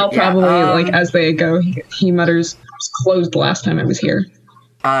think Cal probably, like, as they go, he mutters, was closed the last time I was here.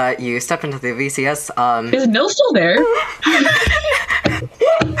 You step into the VCS. Is Nil still there?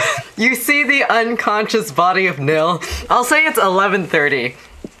 You see the unconscious body of Nil. I'll say it's 11:30.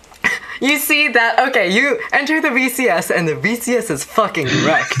 You see that, okay, you enter the VCS and the VCS is fucking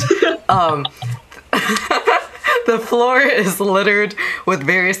wrecked. The floor is littered with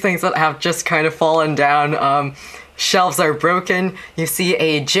various things that have just kind of fallen down. Shelves are broken. You see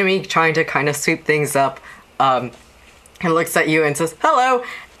a Jimmy trying to kind of sweep things up. He looks at you and says, hello.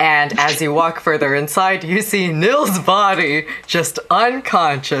 And as you walk further inside, you see Nil's body just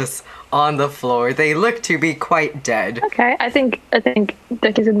unconscious on the floor. They look to be quite dead. Okay, I think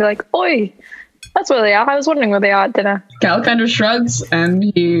Dickie's gonna be like, oi, that's where they are. I was wondering where they are at dinner. Cal kind of shrugs and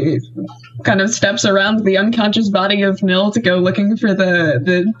he kind of steps around the unconscious body of Nil to go looking for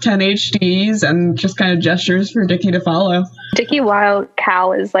the 10 HDs and just kind of gestures for Dickie to follow. Dickie, while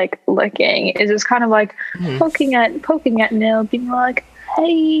Cal is like looking, is just kind of like poking at Nil, being like,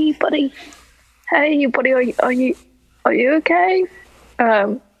 hey buddy, are you okay?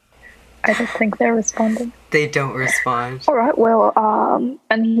 I don't think they're responding. They don't respond. All right, well,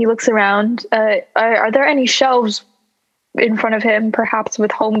 and he looks around. Are there any shelves in front of him, perhaps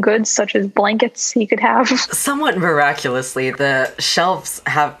with home goods such as blankets he could have? Somewhat miraculously, the shelves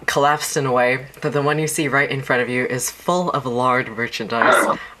have collapsed in a way that the one you see right in front of you is full of lard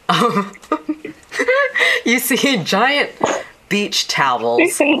merchandise. You see giant beach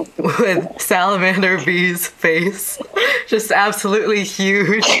towels with Salamander Bee's face. Just absolutely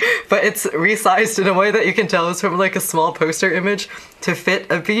huge, but it's resized in a way that you can tell is from like a small poster image to fit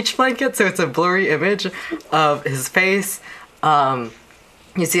a beach blanket, so it's a blurry image of his face. You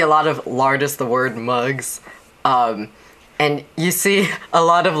see a lot of lard is the word mugs, and you see a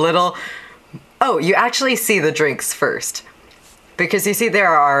lot of little... Oh, you actually see the drinks first. Because you see there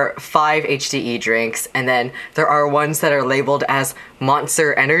are 5 HDE drinks, and then there are ones that are labeled as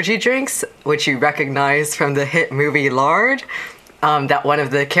Monster Energy drinks, which you recognize from the hit movie Lard, that one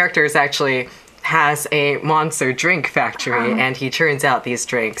of the characters actually has a monster drink factory, and he churns out these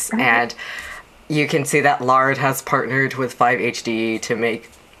drinks, and you can see that Lard has partnered with 5 HDE to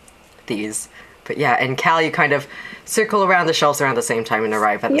make these. But yeah, and Cal, you kind of circle around the shelves around the same time and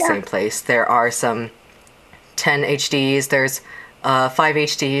arrive at the same place. There are some 10 HDs, there's 5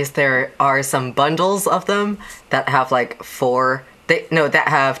 HDs, there are some bundles of them that have like 4, that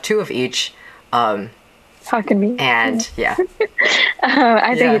have 2 of each. How convenient. And yeah.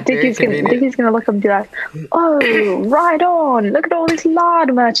 I think Dickie's gonna look up and be like, oh, right on, look at all this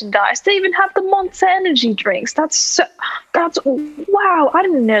lard merchandise. They even have the Monster Energy drinks. That's wow, I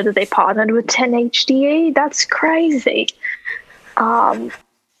didn't know that they partnered with 10 HDE. That's crazy.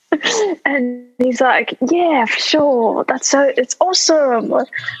 And he's like, yeah, for sure. It's awesome.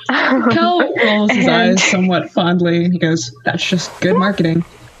 Cal rolls his eyes somewhat fondly and he goes, that's just good marketing.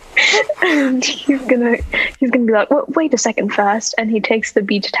 And he's gonna be like, well, wait a second first. And he takes the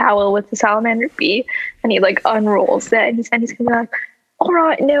beach towel with the Salamander Bee and he like unrolls it and he's gonna be like, all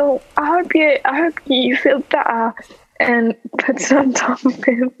right, Nil, I hope you feel better, and puts it on top of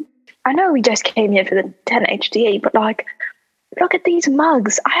him. I know we just came here for the 10 HDE, but like, look at these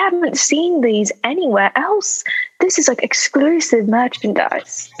mugs. I haven't seen these anywhere else. This is like exclusive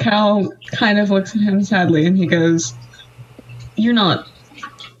merchandise. Cal kind of looks at him sadly and he goes, you're not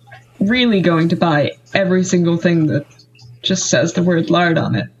really going to buy every single thing that just says the word lard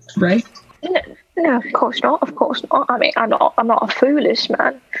on it, right? No, of course not. Of course not. I mean, I'm not a foolish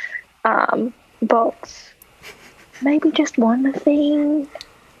man. But maybe just one thing.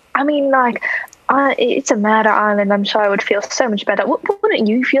 I mean, like, it's a murder island. I'm sure I would feel so much better. Wouldn't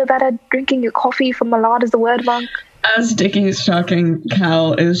you feel better drinking your coffee from a lard as the word monk? As Dickie's talking,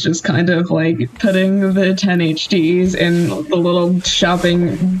 Cal is just kind of like putting the 10 HDs in the little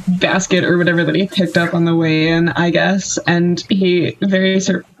shopping basket or whatever that he picked up on the way in, I guess. And he very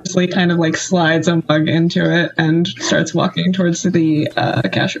surreptitiously kind of like slides a mug into it and starts walking towards the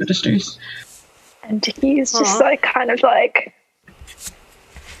cash registers. And Dickie is just like kind of like,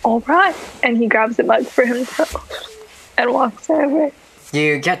 all right. And he grabs the mug for himself and walks over.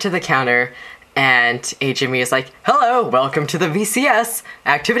 You get to the counter, and a Jimmy is like, hello, welcome to the VCS.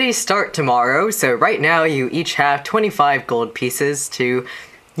 Activities start tomorrow, so right now you each have 25 gold pieces to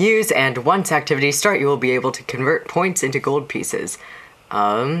use, and once activities start, you will be able to convert points into gold pieces.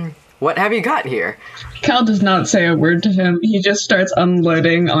 What have you got here? Cal does not say a word to him. He just starts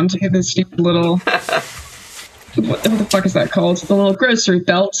unloading onto this stupid little... what the fuck is that called? The little grocery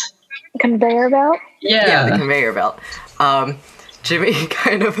belt. Conveyor belt? Yeah, the conveyor belt. Jimmy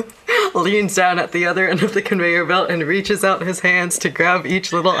kind of leans down at the other end of the conveyor belt and reaches out his hands to grab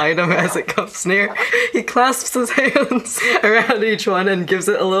each little item as it comes near. He clasps his hands around each one and gives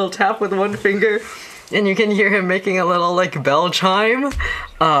it a little tap with one finger, and you can hear him making a little, like, bell chime.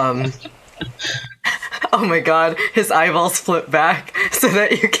 Oh my god, his eyeballs flip back so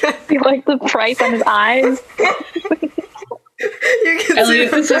that you can... You like the price on his eyes? You can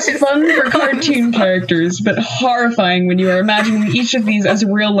Elliot, see this is fun for cartoon characters, but horrifying when you are imagining each of these as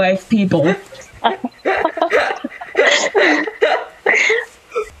real-life people.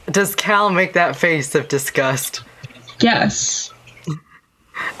 Does Cal make that face of disgust? Yes.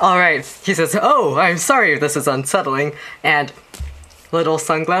 Alright, he says, "Oh, I'm sorry if this is unsettling," and little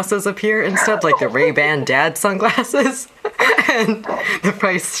sunglasses appear instead, like the Ray-Ban dad sunglasses, and the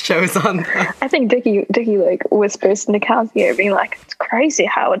price shows on them. I think Dickie like whispers into Cal's ear, being like, "It's crazy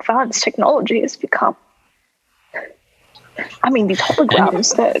how advanced technology has become. I mean, these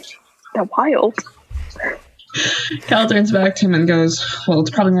holograms, they're wild." Cal turns back to him and goes, "Well, it's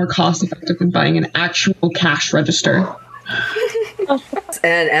probably more cost-effective than buying an actual cash register."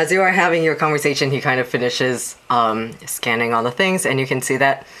 And as you are having your conversation, he kind of finishes scanning all the things, and you can see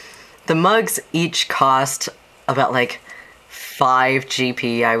that the mugs each cost about like 5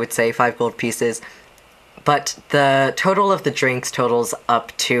 GP, I would say, 5 gold pieces. But the total of the drinks totals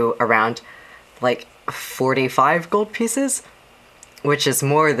up to around like 45 gold pieces, which is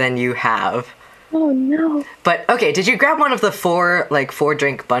more than you have. Oh no. But okay, did you grab one of the 4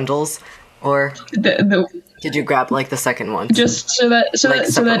 drink bundles, or did you grab like the second one? Just so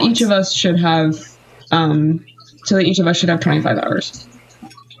that each of us should have 25 hours.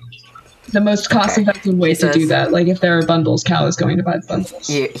 The most cost-effective way to do that, like if there are bundles, Cal is going to buy the bundles.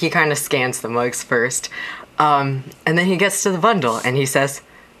 He kind of scans the mugs first, and then he gets to the bundle and he says,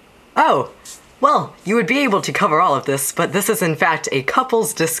 "Oh, well, you would be able to cover all of this, but this is in fact a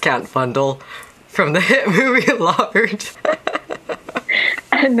couples discount bundle from the hit movie Lard."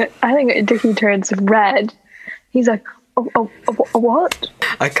 And I think Dickie turns red. He's like, "Oh, what?"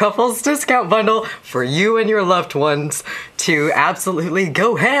 A couples discount bundle for you and your loved ones to absolutely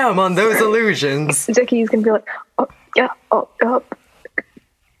go ham on those illusions. Dickie's gonna be like, "Oh, yeah,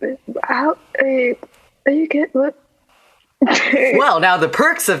 how, you get what?" Well, now the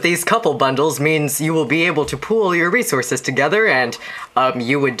perks of these couple bundles means you will be able to pool your resources together, and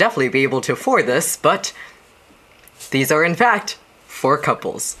you would definitely be able to afford this, but these are in fact for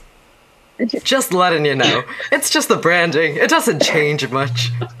couples. Just letting you know. It's just the branding. It doesn't change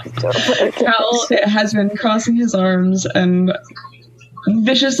much. Cal has been crossing his arms and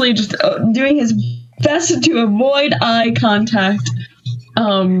viciously just doing his best to avoid eye contact.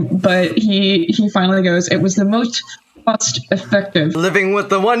 But he finally goes, "It was the most cost-effective." Living with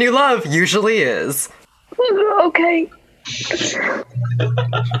the one you love usually is. Okay.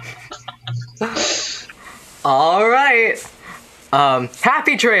 All right.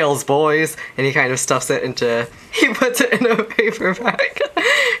 Happy trails, boys. And he kind of stuffs it he puts it in a paper bag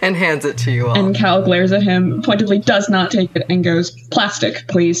and hands it to you all. And Cal glares at him, pointedly does not take it, and goes, "Plastic,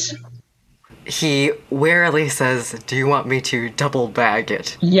 please." He warily says, "Do you want me to double bag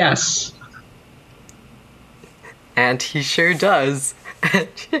it?" Yes. And he sure does.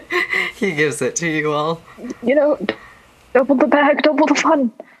 He gives it to you all. You know, double the bag, double the fun.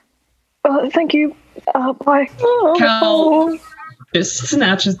 Thank you. Bye. Cal just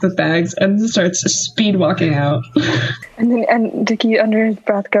snatches the bags and starts speed walking out. And Dickie under his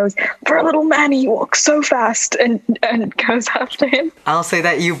breath goes, "For a little man, he walks so fast," and goes after him. I'll say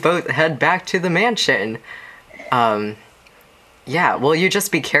that you both head back to the mansion. Yeah, will you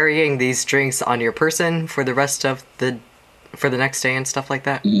just be carrying these drinks on your person for the next day and stuff like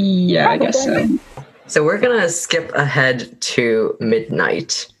that? Yeah, I guess so. So we're gonna skip ahead to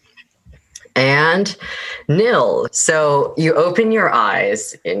midnight. And Nil, so you open your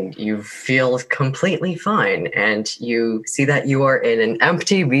eyes and you feel completely fine, and you see that you are in an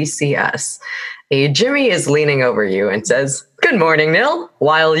empty BCS. A Jimmy is leaning over you and says, "Good morning, Nil.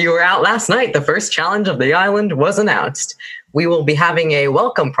 While you were out last night, the first challenge of the island was announced. We will be having a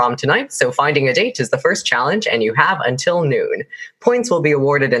welcome prom tonight, so finding a date is the first challenge, and you have until noon. Points will be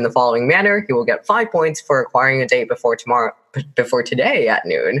awarded in the following manner. You will get 5 points for acquiring a date before today at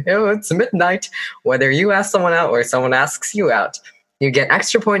noon. Oh, it's midnight. Whether you ask someone out or someone asks you out. You get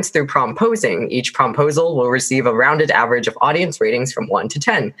extra points through promposing. Each promposal will receive a rounded average of audience ratings from 1 to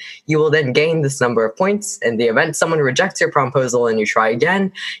 10. You will then gain this number of points. In the event someone rejects your promposal and you try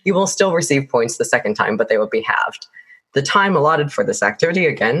again, you will still receive points the second time, but they will be halved. The time allotted for this activity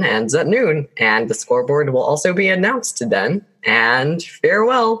again ends at noon, and the scoreboard will also be announced then. And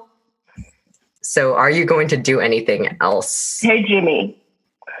farewell." So are you going to do anything else? Hey, Jimmy.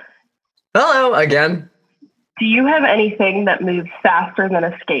 Hello again. Do you have anything that moves faster than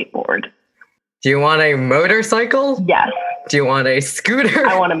a skateboard? Do you want a motorcycle? Yes, Do you want a scooter?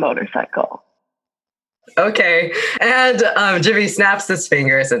 I want a motorcycle. Okay. And Jimmy snaps his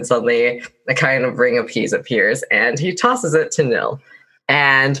fingers and suddenly a kind of ring of keys appears and he tosses it to Nil.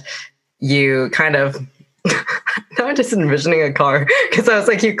 And you kind of, now I'm just envisioning a car because I was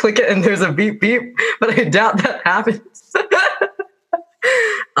like, you click it and there's a beep beep, but I doubt that happens.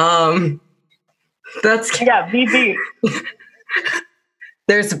 That's Yeah, beep beep.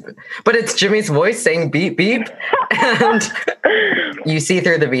 but it's Jimmy's voice saying beep beep, and you see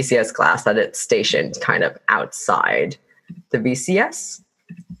through the VCS glass that it's stationed kind of outside the VCS,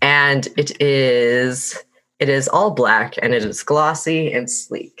 and it is all black and it is glossy and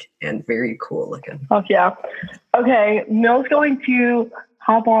sleek and very cool looking. Oh, yeah. Okay, Mill's going to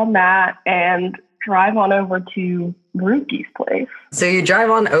hop on that and drive on over to Ruki's place. So you drive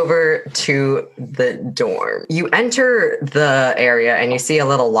on over to the dorm. You enter the area and you see a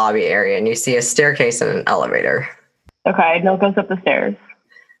little lobby area and you see a staircase and an elevator. Okay, Mill goes up the stairs.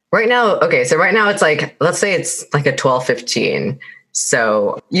 Right now it's like, let's say it's like a 12:15.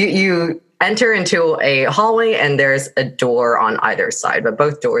 So you enter into a hallway and there's a door on either side, but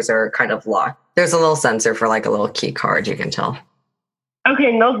both doors are kind of locked. There's a little sensor for like a little key card, you can tell.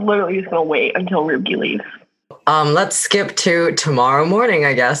 Okay, Mill's literally just going to wait until Ruki leaves. Let's skip to tomorrow morning,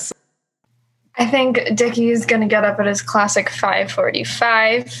 I guess. I think Dickie's going to get up at his classic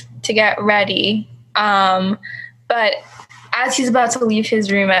 5:45 to get ready. But as he's about to leave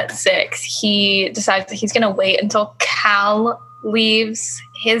his room at 6, he decides that he's going to wait until Cal leaves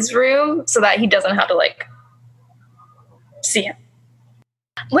his room so that he doesn't have to, like, see him.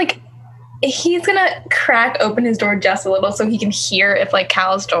 Like, he's going to crack open his door just a little so he can hear if, like,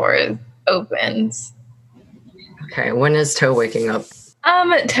 Cal's door opens. Okay, when is Toe waking up?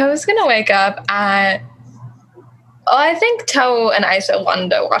 Toe's gonna wake up at... Well, I think Toe and Isa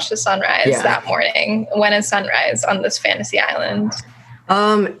wanted to watch the sunrise that morning. When is sunrise on this fantasy island?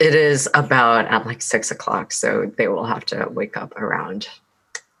 It is about at like 6 o'clock, so they will have to wake up around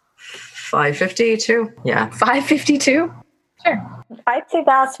 5:52. Yeah. 5:52? Sure. I'd say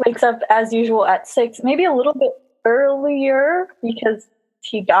Bass wakes up as usual at 6, maybe a little bit earlier because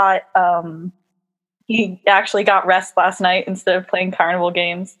he actually got rest last night instead of playing carnival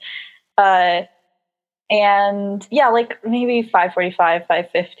games. And yeah, like maybe 5:45,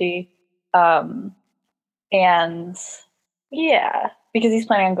 5:50. And yeah, because he's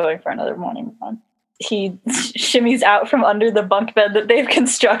planning on going for another morning run. He shimmies out from under the bunk bed that they've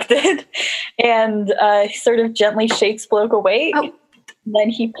constructed and sort of gently shakes Bloke awake. Oh. Then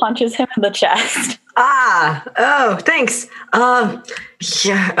he punches him in the chest. Oh, thanks.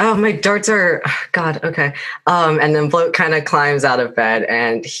 Yeah, oh, my darts are, God, okay. And then Bloke kind of climbs out of bed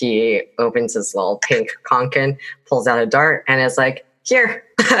and he opens his little pink conkin, pulls out a dart, and is like, here.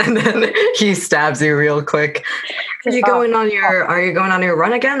 And then he stabs you real quick. Are you going on your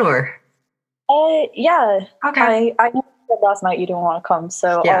run again, or? Yeah. Okay. I said last night you didn't want to come,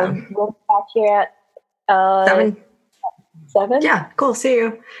 so yeah. We'll be back here at 7? 7? Yeah, cool, see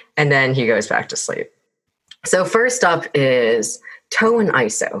you. And then he goes back to sleep. So first up is Toe and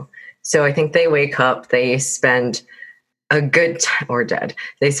Iso. So I think they wake up, they spend a good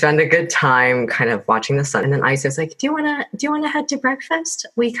they spend a good time kind of watching the sun. And then Iso's like, do you wanna head to breakfast?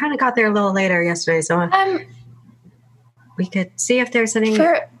 We kind of got there a little later yesterday, so we could see if there's any.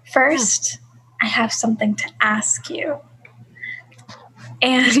 First, I have something to ask you.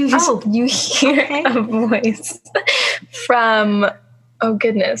 And you hear a voice from, oh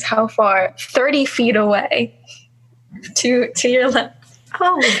goodness, how far? 30 feet away to your left.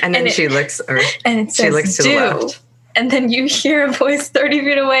 Oh, and then she looks, and it says, she looks to the left. And then you hear a voice 30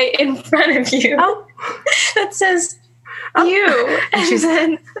 feet away in front of you that says, you. And she's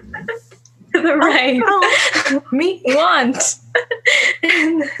then to the right, me, want.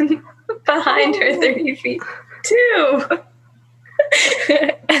 And then behind her 30 feet, 2.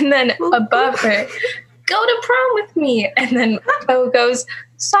 And then above her, go to prom with me. And then Bo goes,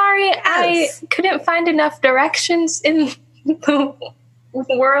 sorry, yes. I couldn't find enough directions in the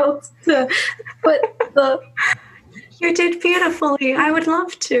world to put the... You did beautifully. I would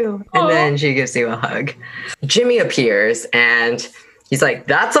love to. And then she gives you a hug. Jimmy appears and he's like,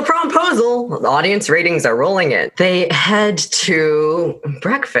 that's a promposal. The audience ratings are rolling in. They head to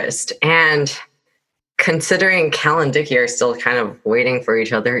breakfast, and considering Cal and Dickie are still kind of waiting for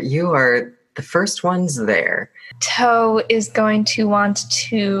each other, you are the first ones there. Toe is going to want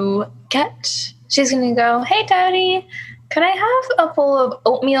to she's going to go, hey, Daddy. Can I have a bowl of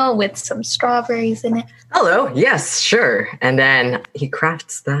oatmeal with some strawberries in it? Hello, yes, sure. And then he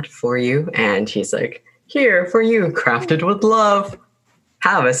crafts that for you, and he's like, here for you, crafted with love.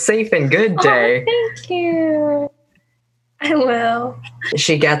 Have a safe and good day. Oh, thank you. I will.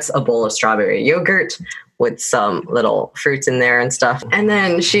 She gets a bowl of strawberry yogurt with some little fruits in there and stuff. And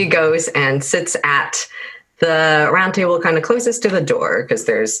then she goes and sits at the round table kind of closest to the door, because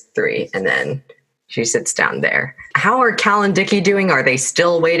there's 3, and then she sits down there. How are Cal and Dickie doing? Are they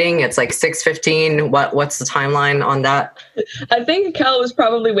still waiting? It's like 6:15. What's the timeline on that? I think Cal was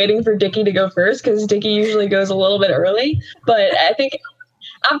probably waiting for Dickie to go first, because Dickie usually goes a little bit early. But I think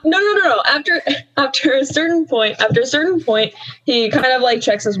no. After a certain point, he kind of like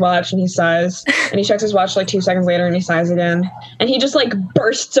checks his watch and he sighs, and he checks his watch like 2 seconds later and he sighs again, and he just like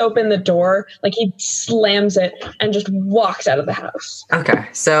bursts open the door, like he slams it and just walks out of the house. Okay,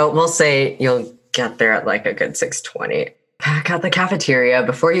 so we'll say you'll get there at like a good 6:20. Back at the cafeteria,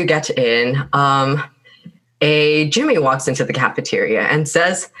 before you get in, a Jimmy walks into the cafeteria and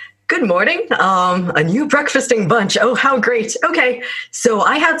says, good morning. A new breakfasting bunch. Oh, how great. Okay, so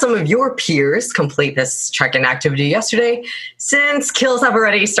I had some of your peers complete this check-in activity yesterday, since kills have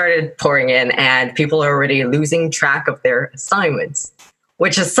already started pouring in and people are already losing track of their assignments,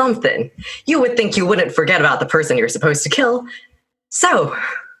 which is something. You would think you wouldn't forget about the person you're supposed to kill. So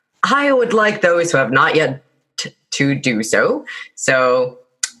I would like those who have not yet to do so. So,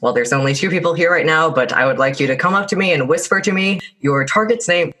 well, there's only 2 people here right now, but I would like you to come up to me and whisper to me your target's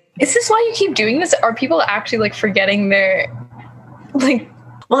name. Is this why you keep doing this? Are people actually like forgetting their like?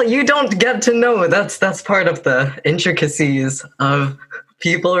 Well, you don't get to know. That's part of the intricacies of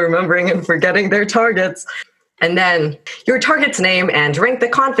people remembering and forgetting their targets. And then your target's name and rank the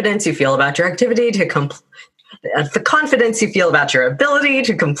confidence you feel about your activity to the confidence you feel about your ability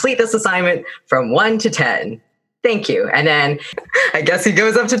to complete this assignment from 1 to 10. Thank you. And then I guess he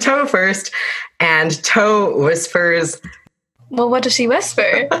goes up to Toe first, and Toe whispers, Well, what does she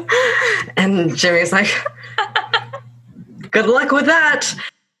whisper? and Jimmy's like, good luck with that.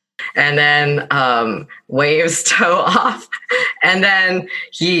 And then waves Toe off. And then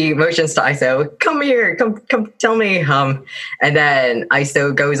he motions to Iso, come here, come tell me. And then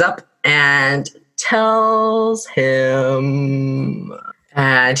Iso goes up and tells him.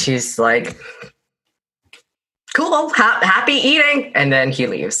 And she's like, cool, happy eating. And then he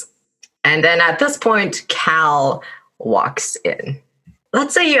leaves. And then at this point, Cal walks in.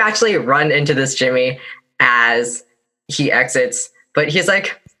 Let's say you actually run into this Jimmy as he exits, but he's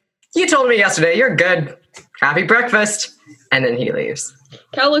like, you told me yesterday, you're good. Happy breakfast. And then he leaves.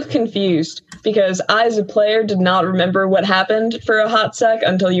 Cal looked confused because I, as a player, did not remember what happened for a hot sec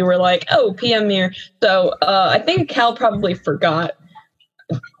until you were like, oh, PM Mir. So I think Cal probably forgot.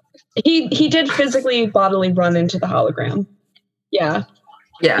 He did physically, bodily run into the hologram. Yeah.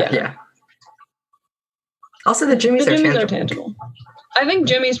 Also, the Jimmys are tangible. I think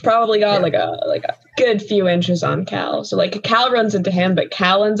Jimmy's probably got like a good few inches on Cal. So like Cal runs into him, but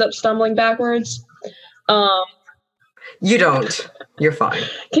Cal ends up stumbling backwards. You don't. You're fine.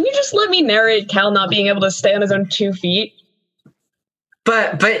 Can you just let me narrate Cal not being able to stay on his own 2 feet?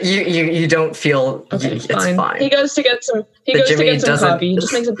 But you don't feel it's fine. He goes to get some coffee. He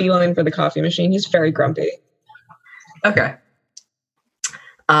just makes a beeline for the coffee machine. He's very grumpy. Okay.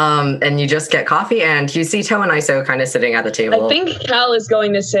 And you just get coffee, and you see Toe and Iso kind of sitting at the table. I think Cal is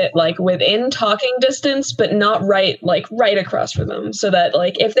going to sit like within talking distance, but not right across from them, so that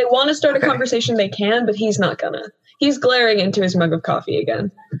like if they want to start a conversation, they can. But he's not gonna. He's glaring into his mug of coffee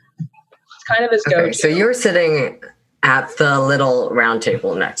again. It's kind of his go-to. So you're sitting at the little round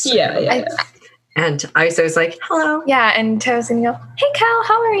table next to him. Yeah. And Iso's like, hello. Yeah, and Toe's gonna go, hey Cal,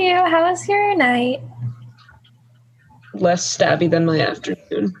 how are you? How was your night? Less stabby than my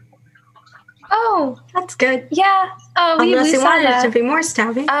afternoon. Oh, That's good. yeah. Unless we you wanted saw it to that. be more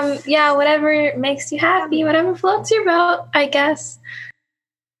stabby. Yeah, whatever makes you happy, whatever floats your boat, I guess.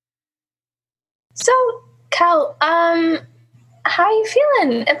 So, Cal, how are you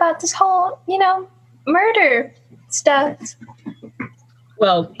feeling about this whole, murder stuff?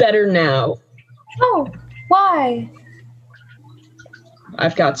 Well, better now. Oh, why?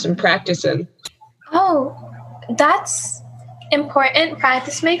 I've got some practice in. Oh, that's important.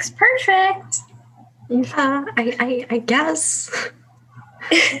 Practice makes perfect. I guess.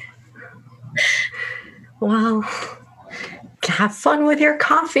 Well, have fun with your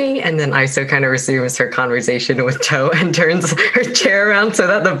coffee. And then Iso kind of resumes her conversation with Toe and turns her chair around so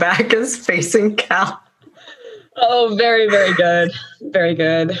that the back is facing Cal. Oh, very, very good. Very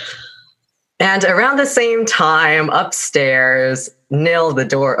good. And around the same time, upstairs, Nil, the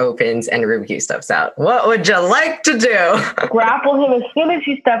door opens and Ruby steps out. What would you like to do? Grapple him as soon as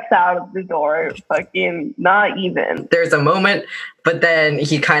he steps out of the door. Fucking not even. There's a moment, but then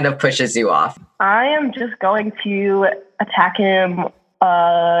he kind of pushes you off. I am just going to attack him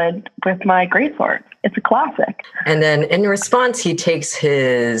with my greatsword. It's a classic. And then in response, he takes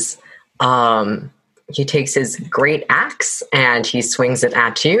his great axe and he swings it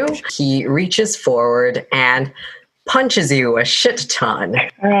at you. He reaches forward and punches you a shit ton.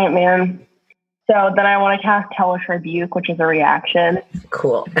 All right, man. So then I want to cast Hellish Rebuke, which is a reaction.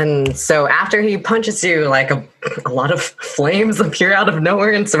 Cool. And so after he punches you, like a lot of flames appear out of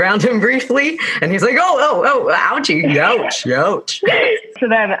nowhere and surround him briefly. And he's like, oh, ouchie, ouch, ouch. So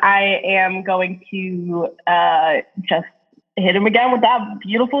then I am going to just hit him again with that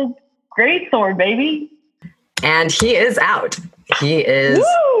beautiful greatsword, baby. And he is out. He is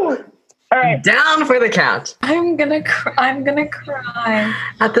Woo! All right. down for the count. I'm gonna cry.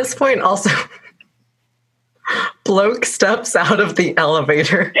 At this point, also, Bloke steps out of the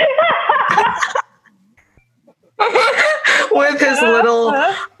elevator with his little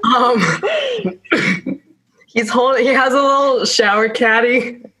he has a little shower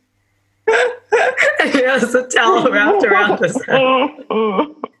caddy and he has a towel wrapped around his head.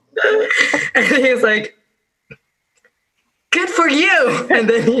 And he's like, good for you. And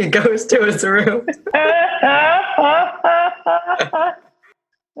then he goes to his room.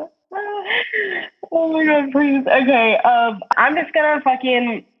 Oh my god, please. Okay, I'm just gonna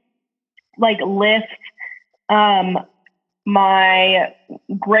fucking lift my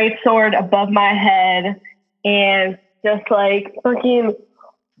greatsword above my head and just fucking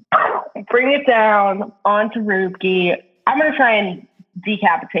bring it down onto Rupke. I'm gonna try and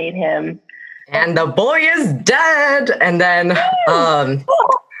decapitate him. And the boy is dead. And then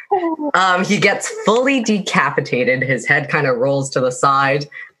he gets fully decapitated. His head kind of rolls to the side.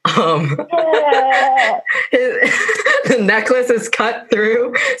 The necklace is cut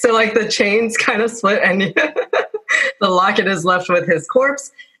through, so the chains kind of split, and the locket is left with his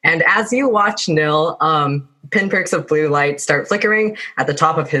corpse. And as you watch Nil, pinpricks of blue light start flickering at the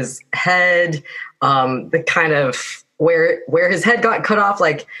top of his head, the kind of where his head got cut off,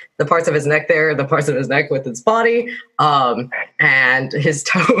 the parts of his neck there, the parts of his neck with his body, and his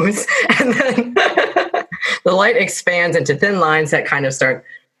toes. And then the light expands into thin lines that kind of start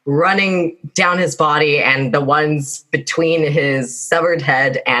running down his body, and the ones between his severed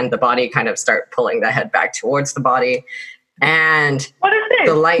head and the body kind of start pulling the head back towards the body. And what is this?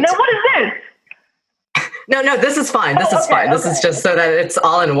 The light. No, what is this? No, this is fine. This is fine. This is just so that it's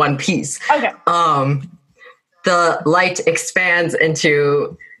all in one piece. Okay. The light expands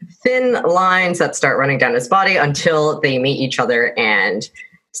into thin lines that start running down his body until they meet each other and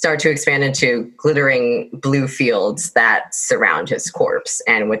start to expand into glittering blue fields that surround his corpse.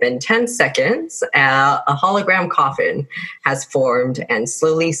 And within 10 seconds, a hologram coffin has formed and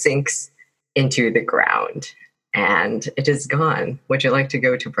slowly sinks into the ground. And it is gone. Would you like to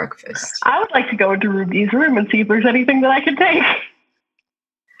go to breakfast? I would like to go into Ruby's room and see if there's anything that I can take.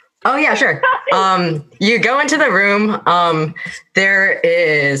 Oh, yeah, sure. You go into the room. There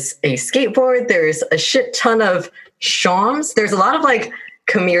is a skateboard. There's a shit ton of shawms. There's a lot of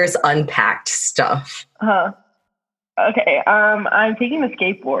Kamir's unpacked stuff. Okay. I'm taking the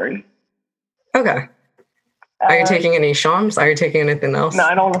skateboard. Okay. Are you taking any shawms? Are you taking anything else? No,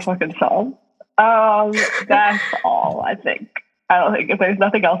 I don't want to fucking shawl. That's all, I think. I don't think if there's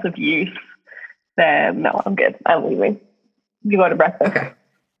nothing else of use, then no, I'm good. I'm leaving. You go to breakfast. Okay.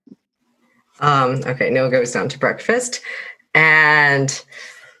 Okay, Nil goes down to breakfast, and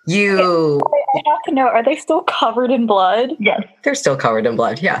you... I have to know, are they still covered in blood? Yes. They're still covered in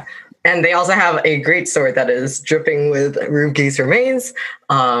blood, yeah. And they also have a great sword that is dripping with Rubke's remains,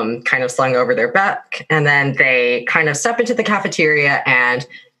 kind of slung over their back. And then they kind of step into the cafeteria, and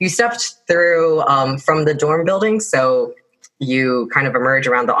you stepped through from the dorm building, so you kind of emerge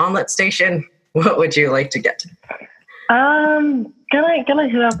around the omelet station. What would you like to get? Gonna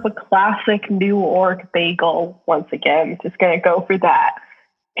hit up a classic New York bagel once again. Just gonna go for that.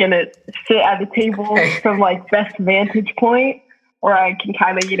 Gonna sit at the table from best vantage point where I can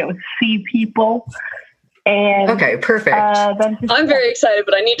kind of see people. And okay, perfect. I'm very excited,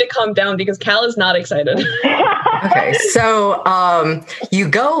 but I need to calm down because Cal is not excited. Okay, so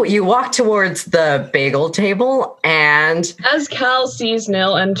you walk towards the bagel table, and as Cal sees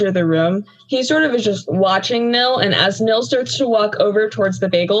Nil enter the room, he sort of is just watching Nil, and as Nil starts to walk over towards the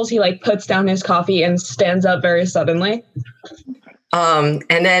bagels, he puts down his coffee and stands up very suddenly. And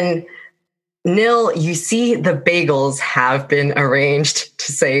then Nil, you see the bagels have been arranged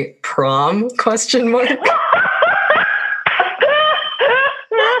to say prom, ?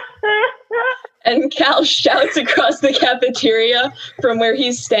 And Cal shouts across the cafeteria from where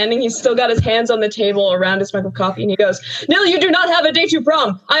he's standing. He's still got his hands on the table around his mug of coffee, and he goes, Nil, you do not have a date to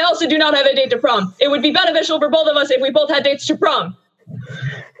prom. I also do not have a date to prom. It would be beneficial for both of us if we both had dates to prom.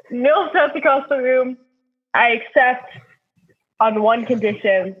 Nil shouts across the room. I accept on one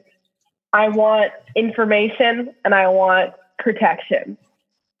condition. I want information and I want protection.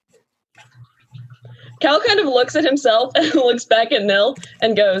 Cal kind of looks at himself and looks back at Nil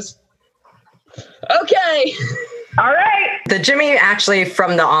and goes, okay. All right. The Jimmy actually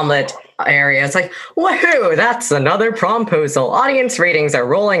from the omelet area is like, woohoo, that's another promposal. Audience ratings are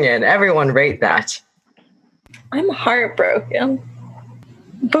rolling in. Everyone rate that. I'm heartbroken.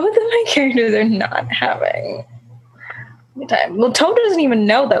 Both of my characters are not having a good time. Well, Toad doesn't even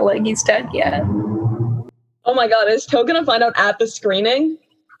know that Leggy's dead yet. Oh my god, is Toad gonna find out at the screening?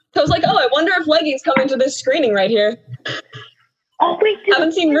 Toad's like, oh, I wonder if Leggy's coming to this screening right here. Oh, wait.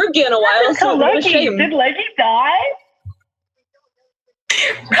 Haven't seen Rugi in a while, so what a shame. Did Leggy die?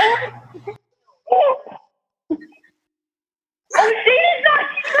 Oh, Shady's not.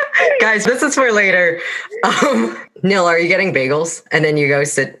 Guys, this is for later. Nil, are you getting bagels? And then you go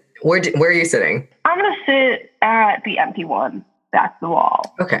sit. Where are you sitting? I'm going to sit at the empty one. Back to the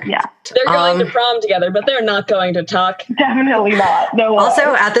wall. Okay. Yeah. They're going to prom together, but they're not going to talk. Definitely not. No way.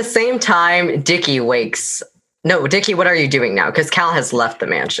 Also, at the same time, Dickie wakes. No, Dickie, what are you doing now? Because Cal has left the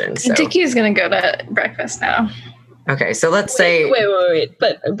mansion. So. Dickie's gonna go to breakfast now. Okay, so let's say. Wait.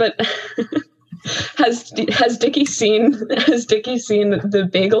 But has Dickie seen the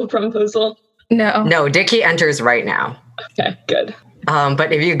bagel proposal? No. No, Dickie enters right now. Okay, good.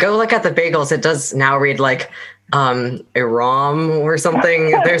 But if you go look at the bagels, it does now read like a ROM or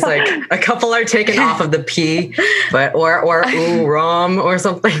something. There's like a couple are taken off of the P, but or ooh ROM or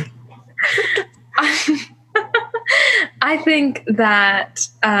something. I think that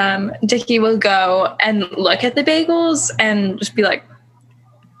Dickie will go and look at the bagels and just be like,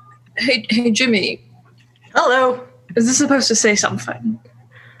 Hey Jimmy. Hello. Is this supposed to say something?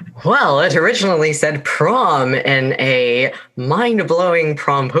 Well, it originally said prom in a mind-blowing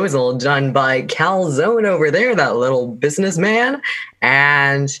promposal done by Calzone over there, that little businessman.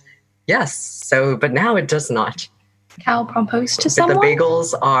 And yes, but now it does not. Cal proposed to someone? The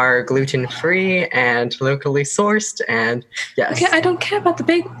bagels are gluten-free and locally sourced, and yes. Okay, I don't care about the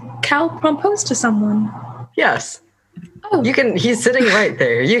bagel. Cal proposed to someone. Yes. Oh. He's sitting right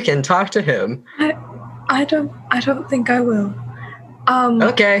there. You can talk to him. I don't think I will.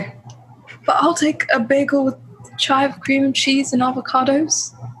 Okay. But I'll take a bagel with chive, cream and cheese and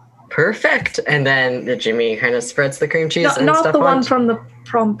avocados. Perfect. And then the Jimmy kind of spreads the cream cheese and stuff on. Not the one from the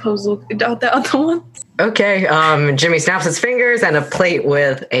promposal. The other one. Okay. Jimmy snaps his fingers and a plate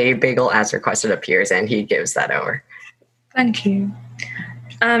with a bagel as requested appears, and he gives that over. Thank you.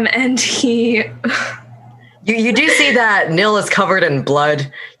 And he. You do see that Nil is covered in blood.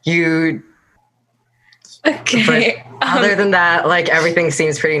 Okay. Other than that, like everything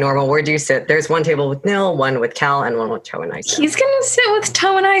seems pretty normal. Where do you sit? There's one table with Nil, one with Cal, and one with Toe and Iso. He's gonna sit with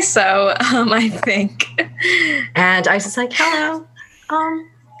Toe and Iso, I think. And Iso's like, hello.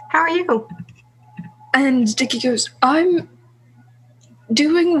 How are you? And Dickie goes, I'm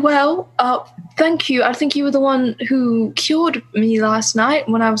doing well. Thank you. I think you were the one who cured me last night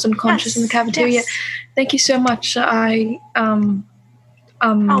when I was unconscious in the cafeteria. Yes. Thank you so much. I'm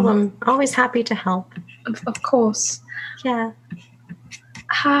always happy to help. Of course. Yeah.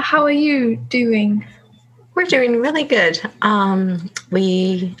 How are you doing? We're doing really good.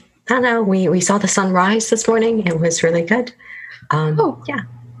 We saw the sunrise this morning. It was really good. Yeah.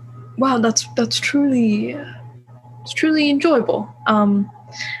 Wow, that's truly enjoyable.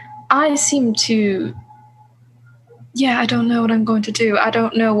 I seem to. Yeah, I don't know what I'm going to do. I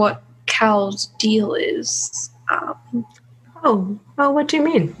don't know what Cal's deal is. What do you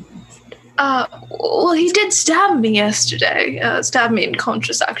mean? Well, he did stab me yesterday. Stabbed me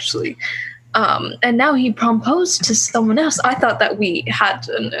unconscious, actually. And now he proposed to someone else. I thought that we had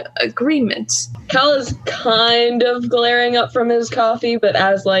an agreement. Cal is kind of glaring up from his coffee, but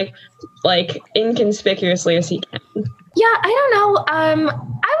as like inconspicuously as he can. Yeah, I don't know. I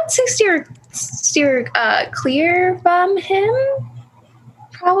would say steer clear from him.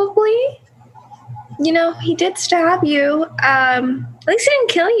 Probably. You know, he did stab you. At least he didn't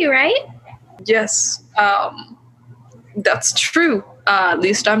kill you, right? Yes. That's true. At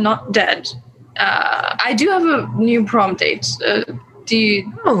least I'm not dead. I do have a new prom date. Have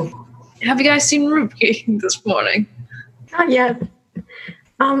you guys seen Ruby this morning? Not yet.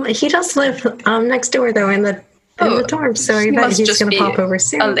 He does live next door though in the dorm, so I he bet must he's just gonna be pop over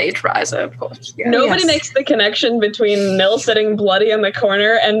soon. a late riser, of course. Yeah. Nobody Yes. makes the connection between Nil sitting bloody in the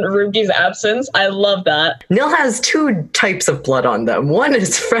corner and Ruby's absence. I love that. Nil has two types of blood on them. One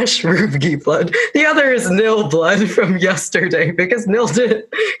is fresh Rubgi blood. The other is Nil blood from yesterday because Nil didn't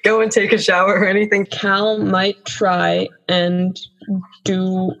go and take a shower or anything. Cal might try and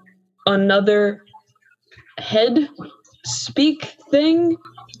do another head speak thing.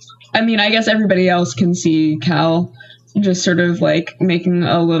 I mean, I guess everybody else can see Cal just sort of like making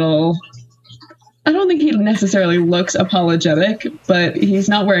a little. I don't think he necessarily looks apologetic, but he's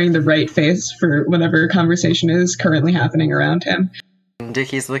not wearing the right face for whatever conversation is currently happening around him.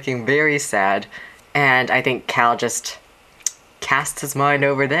 Dickie's looking very sad, and I think Cal just casts his mind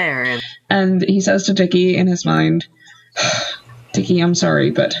over there. And he says to Dickie in his mind, Dickie, I'm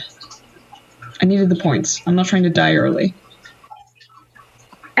sorry, but I needed the points. I'm not trying to die early.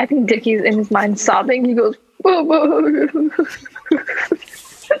 I think Dickie's in his mind sobbing. He goes, whoa, whoa.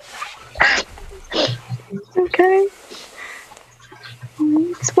 Okay.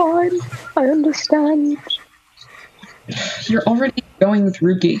 It's fine. I understand. You're already going with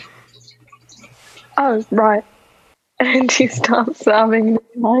Ruki. Oh, right. And he stops sobbing.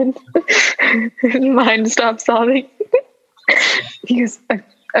 His mind stops sobbing. He goes,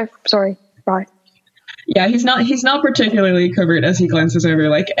 sorry, right. Yeah, he's not particularly covert as he glances over.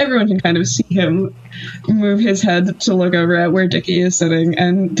 Like, everyone can kind of see him move his head to look over at where Dickie is sitting,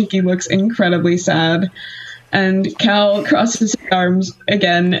 and Dickie looks incredibly sad. And Cal crosses his arms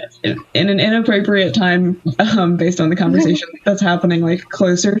again in an inappropriate time, based on the conversation that's happening, like,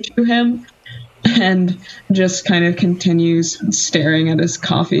 closer to him, and just kind of continues staring at his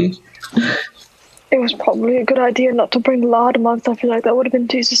coffee. It was probably a good idea not to bring lard amongst. I feel like that would have been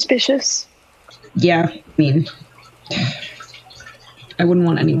too suspicious. Yeah, I mean, I wouldn't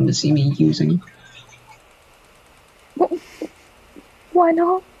want anyone to see me using. Why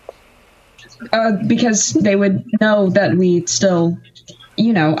not? Because they would know that we still,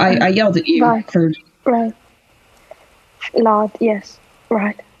 I yelled at you Right. for... Right. Lard, yes.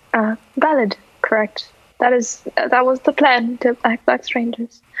 Right. Valid. Correct. That was the plan, to act like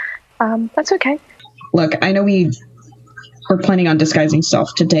strangers. That's okay. Look, I know we were planning on disguising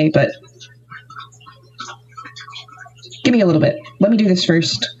stuff today, but give me a little bit. Let me do this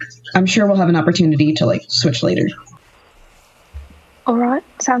first. I'm sure we'll have an opportunity to, switch later. All right.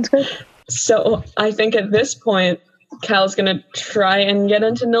 Sounds good. So I think at this point, Cal's gonna try and get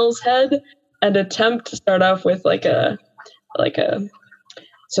into Nil's head and attempt to start off with so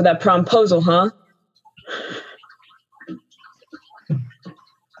that promposal, huh?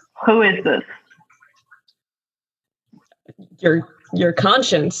 Who is this? Your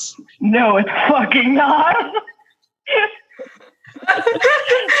conscience. No, it's fucking not.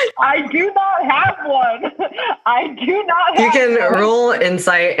 I do not have one. I do not have You can one. roll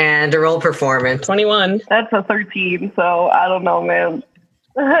insight and roll performance. 21. That's a 13, so I don't know, man.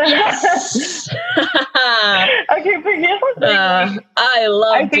 Yes! Okay, but here's the thing. I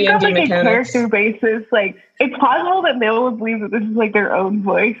love I think on D&D a mechanics. character basis, it's possible that they would believe that this is their own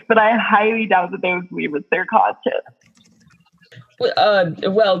voice, but I highly doubt that they would believe it's their conscience.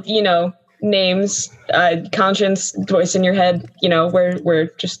 Well, names, conscience, voice in your head,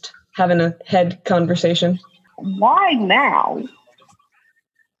 we're just having a head conversation. Why now?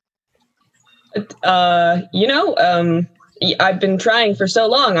 I've been trying for so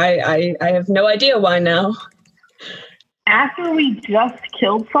long. I have no idea why now. After we just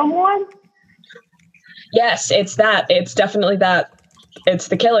killed someone? Yes, it's that. It's definitely that. It's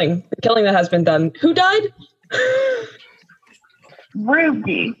the killing that has been done. Who died?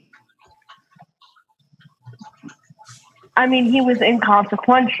 Ruby. I mean, he was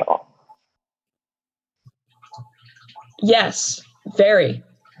inconsequential. Yes, very.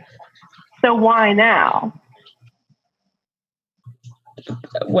 So why now?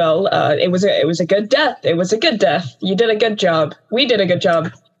 Well, it was a good death. It was a good death. You did a good job. We did a good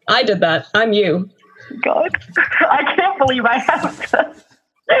job. I did that. I'm you. God, I can't believe I have to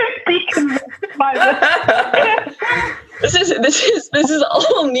be convinced by this. This is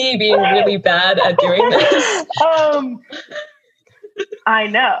all me being really bad at doing this. I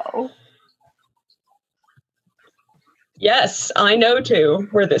know. Yes, I know too.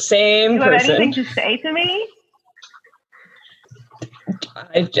 We're the same Do you have person. anything to say to me?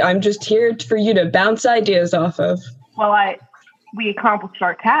 I'm just here for you to bounce ideas off of. Well, we accomplished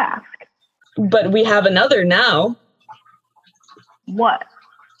our task. But we have another now. What?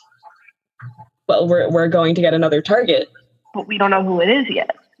 Well, we're going to get another target. But we don't know who it is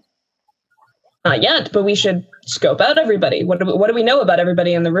yet. Not yet, but we should scope out everybody. What do we know about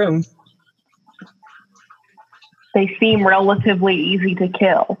everybody in the room? They seem relatively easy to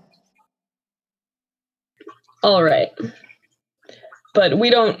kill. All right. But we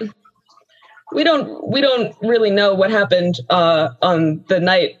don't really know what happened on the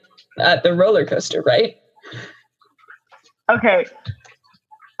night at the roller coaster, right? Okay.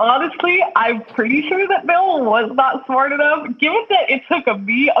 Honestly, I'm pretty sure that Bill was not smart enough, given that it took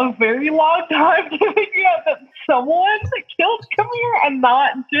me a very long time to figure out that someone killed Kamir and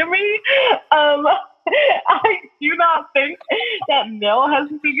not Jimmy. I do not think that Nil has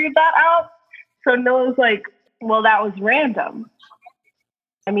figured that out. So Nil is like, well, that was random.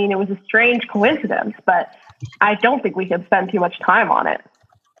 I mean, it was a strange coincidence, but I don't think we can spend too much time on it.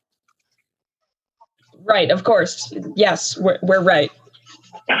 Right, of course. Yes, we're right.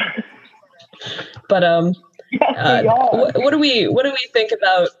 But Yes, we are. what do we think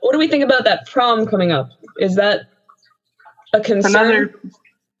about that prom coming up? Is that a concern? Another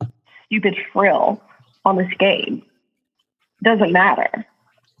stupid frill on this game. Doesn't matter.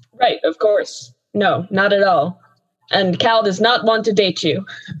 Right, of course. No, not at all. And Cal does not want to date you.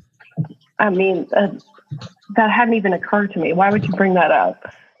 I mean, that hadn't even occurred to me. Why would you bring that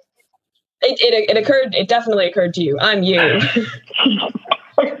up? It occurred. It definitely occurred to you. I'm you.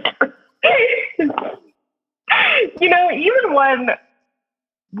 You know, even when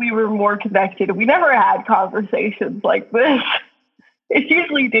we were more connected, we never had conversations like this. It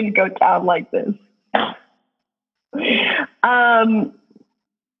usually didn't go down like this.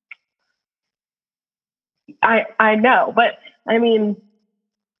 I know, but I mean,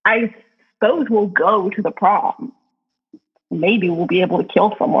 I suppose we'll go to the prom. Maybe we'll be able to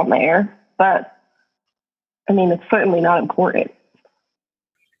kill someone there, but I mean, it's certainly not important.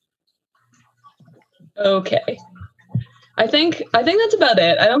 Okay. I think that's about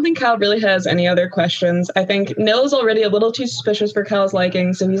it. I don't think Cal really has any other questions. I think Nil's already a little too suspicious for Cal's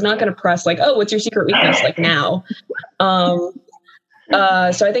liking, so he's not going to press like, "Oh, what's your secret weakness?" like now. So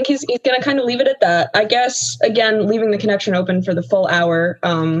I think he's going to kind of leave it at that. I guess again, leaving the connection open for the full hour.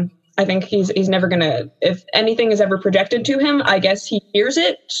 I think he's never going to. If anything is ever projected to him, I guess he hears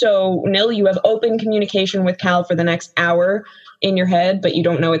it. So Nil, you have open communication with Cal for the next hour in your head, but you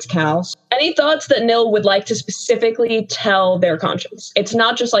don't know it's Cal. Any thoughts that Nil would like to specifically tell their conscience? It's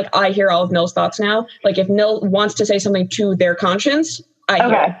not just like I hear all of Nil's thoughts now. Like if Nil wants to say something to their conscience, I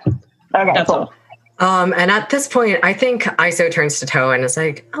hear it. Okay, That's cool. all. And at this point, I think Iso turns to Toe and is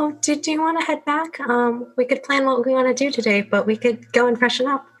like, Oh, do you want to head back? We could plan what we want to do today, but we could go and freshen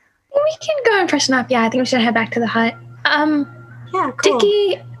up. We can go and freshen up. Yeah, I think we should head back to the hut. Yeah, cool.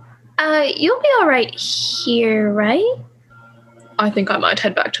 Dickie, you'll be all right here, right? I think I might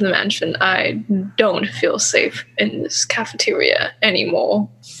head back to the mansion. I don't feel safe in this cafeteria anymore.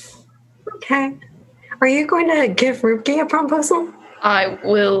 Okay. Are you going to give Rupke a proposal? I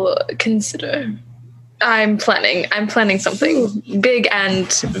will consider. I'm planning something big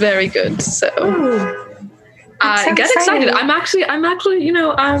and very good. So Ooh, that's so get exciting. excited. I'm actually, you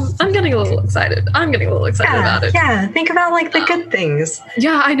know, I'm getting a little excited. I'm getting a little excited about it. Yeah, think about like the good things.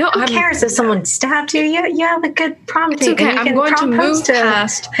 Yeah, I know. Who cares if someone stabbed you? You have a good prom date. It's okay. and you I'm can going to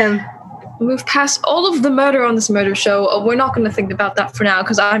propose move past all of the murder on this murder show. We're not going to think about that for now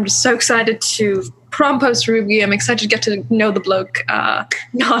because I'm just so excited to prom-post Ruby. I'm excited to get to know the bloke.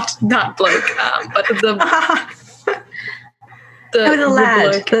 Not that bloke, but the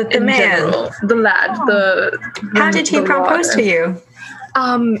lad, bloke the in man. general. The lad. How did he the propose water. to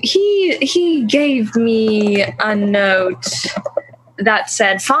you? He gave me a note that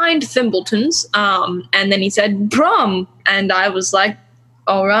said, "Find Thimbletons," and then he said, "Prom," and I was like,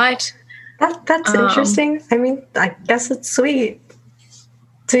 "All right." That's interesting. I mean, I guess it's sweet.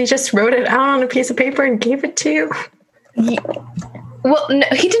 So he just wrote it out on a piece of paper and gave it to you? Well, no,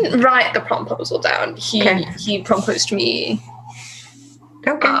 he didn't write the proposal down. He proposed me.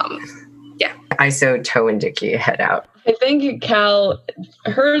 Okay. Yeah. Iso, Toe, and Dickie head out. I think Cal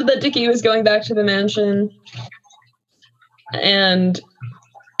heard that Dickie was going back to the mansion and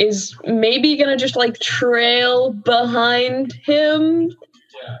is maybe gonna just like trail behind him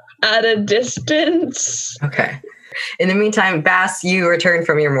at a distance. Okay. In the meantime, Bass, you return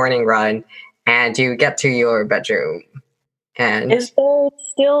from your morning run and you get to your bedroom. And Is there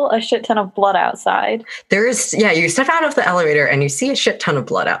still a shit ton of blood outside? there is, you step out of the elevator and you see a shit ton of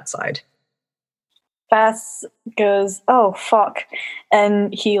blood outside. Bass goes, "Oh, fuck."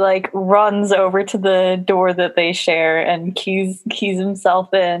 And he like runs over to the door that they share and keys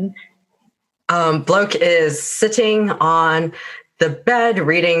himself in. Bloke is sitting on the bed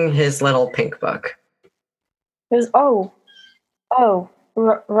reading his little pink book. He goes, oh,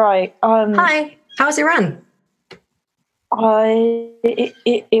 Right. Hi. How was your run?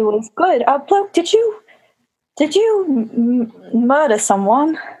 It was good. Bloke, did you murder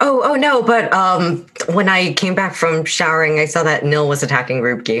someone? Oh no, but when I came back from showering, I saw that Nil was attacking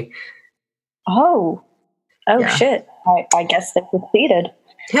Rubki. Oh Yeah. shit. I guess they succeeded.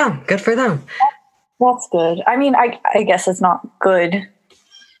 Yeah, good for them. That's good. I mean, I guess it's not good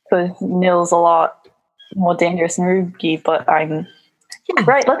because Nil's a lot more dangerous than Rubki, but I'm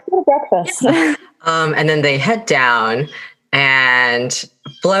right. Let's go to breakfast. And then they head down, and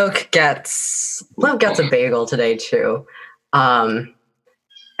Bloke gets a bagel today too. And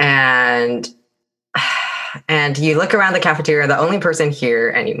you look around the cafeteria. The only person here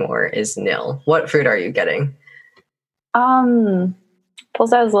anymore is Nil. What food are you getting?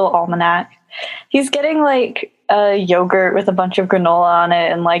 Pulls out his little almanac. He's getting like a yogurt with a bunch of granola on it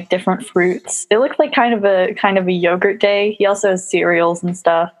and like different fruits. It looks like kind of a yogurt day. He also has cereals and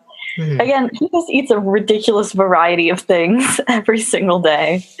stuff. Mm-hmm. Again, he just eats a ridiculous variety of things every single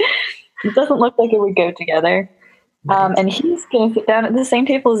day. It doesn't look like it would go together. And he's going to sit down at the same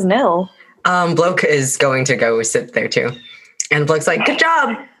table as Nil. Bloke is going to go sit there too. And Bloke's like, good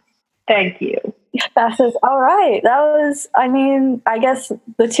job. Thank you. That says, all right, that was, I mean, I guess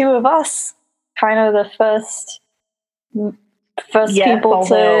the two of us kind of the first Yes, people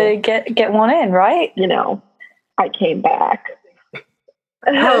although, to get one in, right? You know, I came back.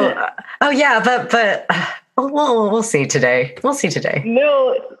 Oh yeah, but we'll see today. We'll see today.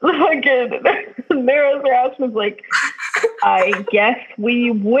 No, fucking Nero's reaction was like, I guess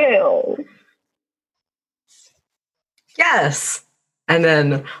we will. Yes. And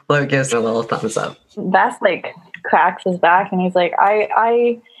then Bloke gives a little thumbs up. Bass like cracks his back and he's like, I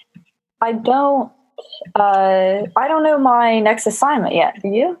don't know my next assignment yet. Do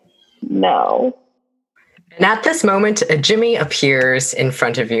you? No. And at this moment, Jimmy appears in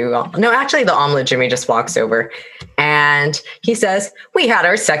front of you. No, actually, the omelet Jimmy just walks over and he says, we had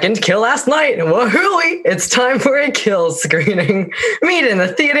our second kill last night. Woohooey! It's time for a kill screening. Meet in the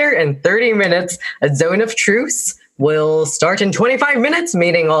theater in 30 minutes. A zone of truce will start in 25 minutes,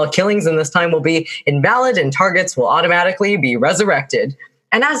 meaning all killings in this time will be invalid and targets will automatically be resurrected.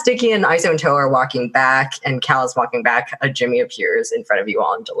 And as Dickie and Iso and Toe are walking back and Cal is walking back, a Jimmy appears in front of you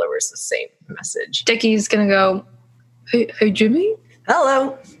all and delivers the same message. Dickie's gonna go, hey Jimmy?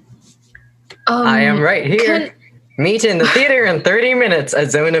 Hello. I am right here. Meet in the theater in 30 minutes. A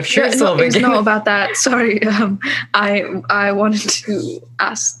zone of truth will begin. It's not about that. Sorry. I wanted to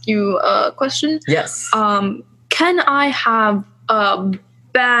ask you a question. Yes. Can I have a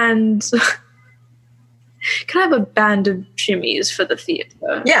band? Can I have a band of Jimmys for the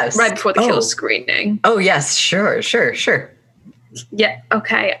theater? Yes. Right before the kill screening. Oh, yes. Sure. Yeah.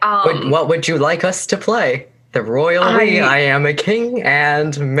 Okay. What would you like us to play? The royal we, I am a king,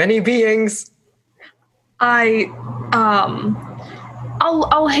 and many beings. I'll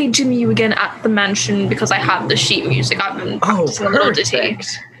Hey Jimmy you again at the mansion because I have the sheet music. I've been practicing a little ditty.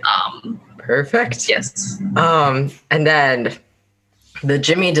 Perfect. Yes. And then the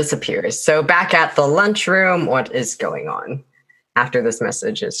Jimmy disappears. So back at the lunchroom, what is going on after this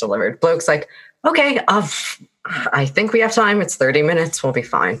message is delivered? Bloke's like, okay, I think we have time. It's 30 minutes. We'll be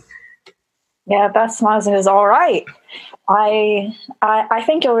fine. Yeah, Beth smiles and is all right. I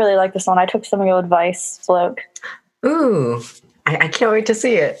think you'll really like this one. I took some of your advice, Bloke. Ooh, I can't wait to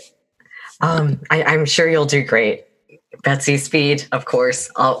see it. I'm sure you'll do great. Betsy Speed, of course.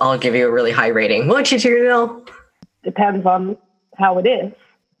 I'll give you a really high rating. Won't you, Tyrell? Depends on how it is.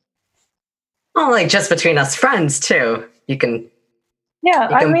 Well, like just between us friends too. You can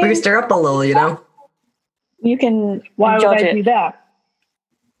boost her up a little, you know. You can. Why would judge I it. do that?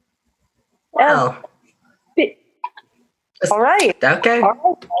 Well, all right. Okay. All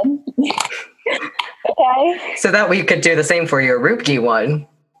right, then. Okay. So that we could do the same for your Rupke one.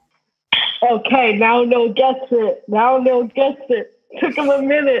 Okay, now no gets it. Took him a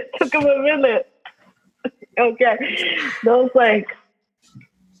minute. Okay. Those like,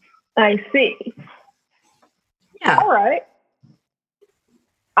 I see. Yeah. All right.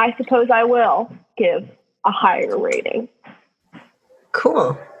 I suppose I will give a higher rating.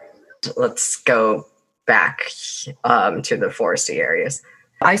 Cool. Let's go back to the foresty areas.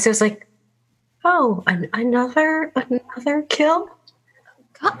 Iso's like, oh, another kill?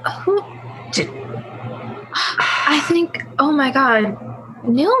 I think, oh my god,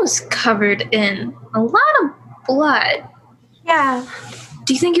 Neil was covered in a lot of blood. Yeah.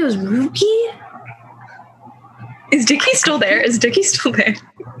 Do you think it was Rookie? Is Dickie still there? Dickie's still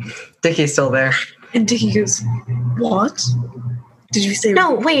there. And Dickie goes, what? Did you say?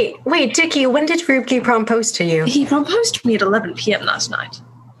 No, wait, Dickie, when did Rubki propose to you? He proposed to me at 11 p.m. last night.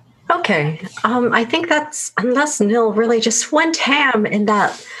 Okay. I think that's, unless Nil really just went ham in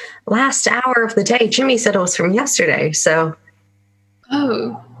that last hour of the day. Jimmy said it was from yesterday, so.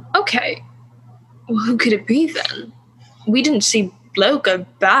 Oh, okay. Well, who could it be then? We didn't see Bloke or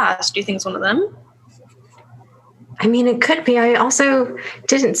Bass. Do you think it's one of them? I mean, it could be. I also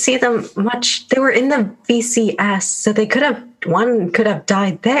didn't see them much. They were in the VCS, so one could have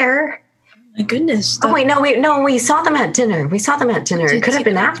died there. My goodness. Oh, wait, no, we saw them at dinner. It could have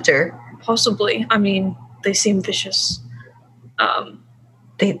been after. Possibly. I mean, they seem vicious.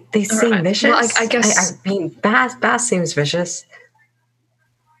 They seem vicious? Well, I guess... I mean, Bass seems vicious.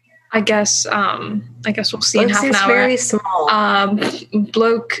 I guess we'll see Bloke in half an seems hour. Very small.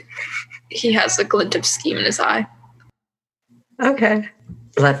 Bloke, he has a glint of scheme in his eye. Okay.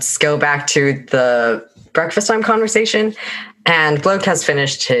 Let's go back to the breakfast time conversation. And Bloke has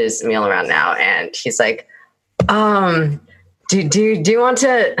finished his meal around now, and he's like, do you want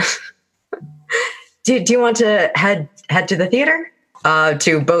to do you want to head to the theater?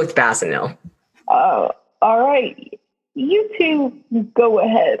 To both Bass and Nil. All right. You two go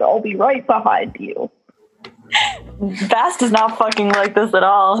ahead. I'll be right behind you. Bass does not fucking like this at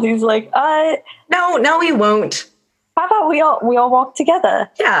all. He's like, No, he won't. how about we all walk together?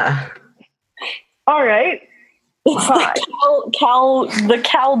 Yeah. All right. It's the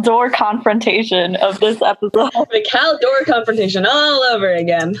Cal door confrontation of this episode. The Cal door confrontation all over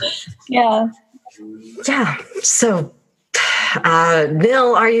again. Yeah. Yeah. So,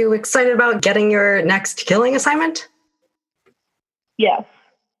 Nil, are you excited about getting your next killing assignment? Yes.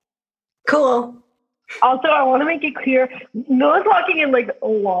 Cool. Also, I want to make it clear, Noah's walking in like a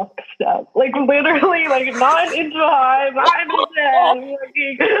lockstep, like literally, like not an inch behind, not an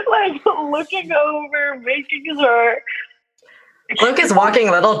inch ahead, looking over, making sure. Luke is walking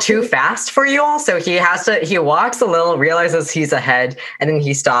a little too fast for you all, so he walks a little, realizes he's ahead, and then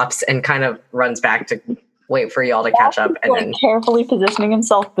he stops and kind of runs back to wait for y'all to catch up. And like then carefully positioning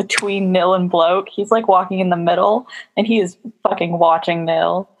himself between Nil and Bloke. He's like walking in the middle, and he is fucking watching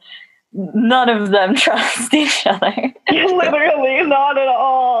Nil. None of them trust each other. Literally, not at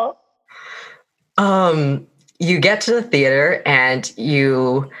all. You get to the theater and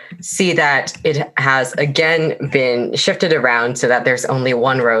you see that it has again been shifted around so that there's only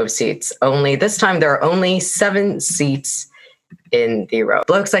one row of seats. Only this time there are only 7 seats in the row.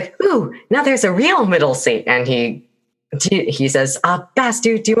 Bloke's like, ooh, now there's a real middle seat. And he says, Bass,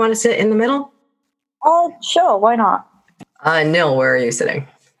 do you want to sit in the middle? Sure, why not? Nil, where are you sitting?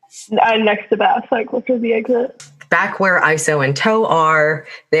 I'm next to Bass, like close to the exit. Back where Iso and Toe are,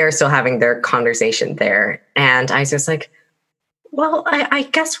 they're still having their conversation there. And Iso's like, well, I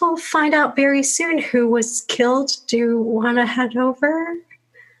guess we'll find out very soon who was killed. Do you want to head over?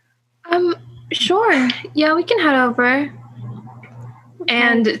 Sure. Yeah, we can head over.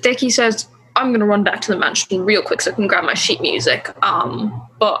 And Dickie says, I'm going to run back to the mansion real quick so I can grab my sheet music.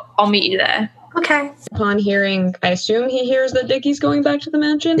 But I'll meet you there. Okay. Upon hearing, I assume he hears that Dickie's going back to the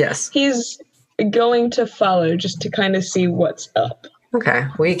mansion? Yes. He's going to follow just to kind of see what's up. Okay.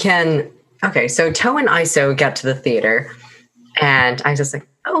 So Toe and Iso get to the theater, and Iso's like,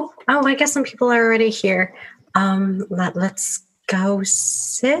 oh, I guess some people are already here. Let's go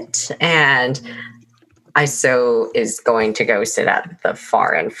sit. And Iso is going to go sit at the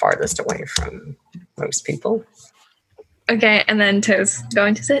far and farthest away from most people. Okay, and then Toe's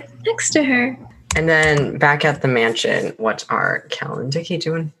going to sit next to her. And then back at the mansion, what are Cal and Dickie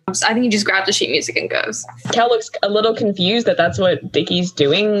doing? I think he just grabs the sheet music and goes. Cal looks a little confused that that's what Dickie's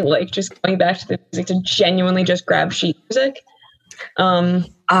doing, like just going back to the music to genuinely just grab sheet music.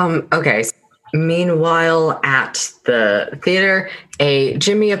 Okay. Meanwhile, at the theater, a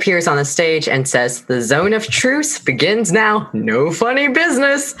Jimmy appears on the stage and says, "The zone of truce begins now. No funny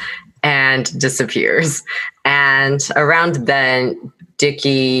business," and disappears. And around then,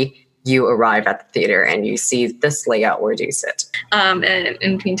 Dickie, you arrive at the theater and you see this layout. Where do you sit? And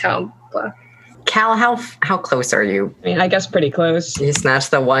in between Toe and Bloke. Cal, how close are you? I mean, I guess pretty close. You snatch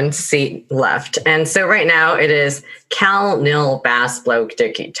the one seat left. And so right now it is Cal, Nil, Bass, Bloke,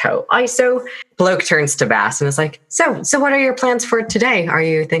 Dickie, Toe, Iso. Bloke turns to Bass and is like, so what are your plans for today? Are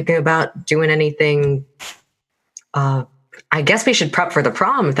you thinking about doing anything? I guess we should prep for the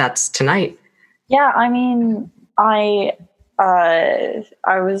prom if that's tonight. Yeah, I mean, I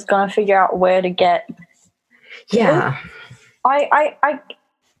was gonna figure out where to get. Yeah. I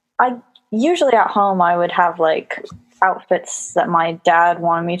usually at home I would have like outfits that my dad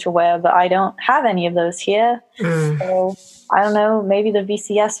wanted me to wear, but I don't have any of those here. So I don't know, maybe the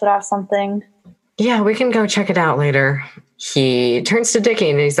VCS would have something. Yeah, we can go check it out later. he turns to Dickie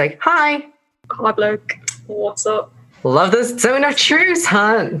and he's like, "Hi, Hi, bloke. What's up? love this zone of truce,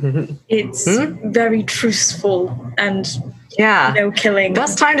 huh?" It's very truthful and Yeah. no killing.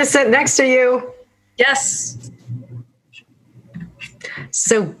 Best time to sit next to you. Yes.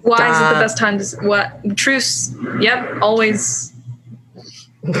 So Why is it the best time to what? Truce. Yep. Always.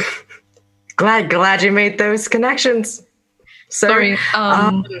 Glad you made those connections. So, Sorry.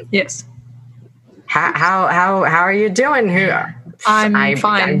 Yes. how are you doing? I'm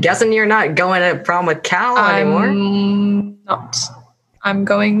fine. I'm guessing you're not going to prom with Cal anymore. I'm not. I'm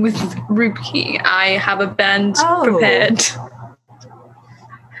going with Rupke. I have a band prepared.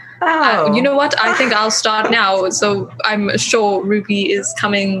 Oh, You know what? I think I'll start now. So I'm sure Rupke is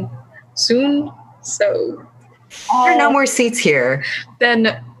coming soon. So there are no more seats here. then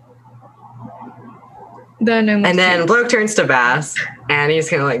there are no more And then seats. Bloke turns to Bass, and he's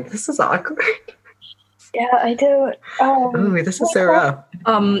kind of like, "This is awkward. Yeah, I do. Ooh, this is so rough."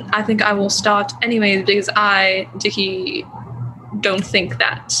 I think I will start anyways because Dickie, don't think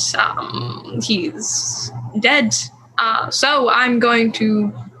that he's dead. So I'm going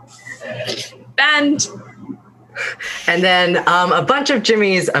to band. And then a bunch of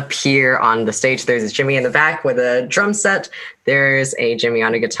Jimmies appear on the stage. There's a Jimmy in the back with a drum set. There's a Jimmy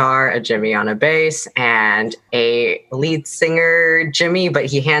on a guitar, a Jimmy on a bass, and a lead singer Jimmy, but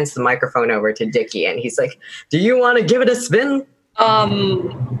he hands the microphone over to Dickie and he's like, "Do you want to give it a spin?"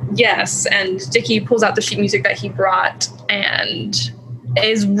 Yes, and Dickie pulls out the sheet music that he brought and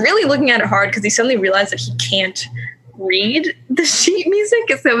is really looking at it hard because he suddenly realized that he can't read the sheet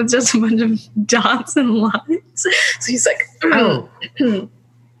music, so it's just a bunch of dots and lines. So he's like, Oh.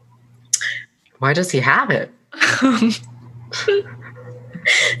 Why does he have it?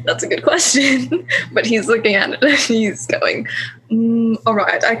 That's a good question. But he's looking at it and he's going, all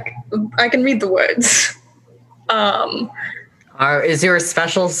right, I can read the words. Is there a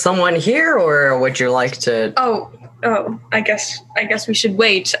special someone here, or would you like to? Oh, I guess we should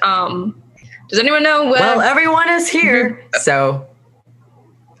wait. Does anyone know where? Well, everyone is here, so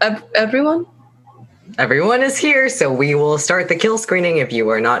everyone? everyone is here. So we will start the kill screening if you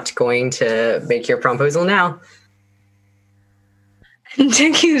are not going to make your promposal now. And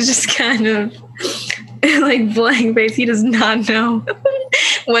Dickie's just kind of like blank face. He does not know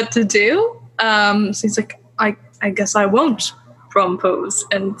what to do. So he's like, I guess I won't prompose,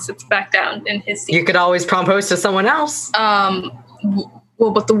 and sits back down in his seat. You could always prompose to someone else.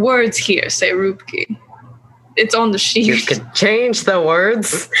 Well, but the words here say Rupke. It's on the sheet. You could change the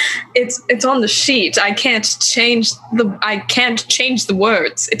words. It's on the sheet. I can't change the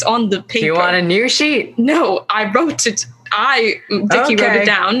words. It's on the paper. Do you want a new sheet? No, I wrote it. Dickie wrote it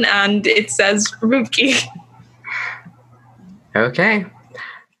down, and it says Rupke. Okay.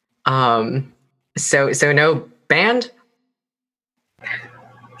 So no band?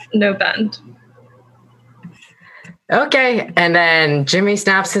 No band. Okay. And then Jimmy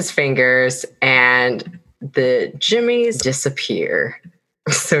snaps his fingers and the Jimmies disappear.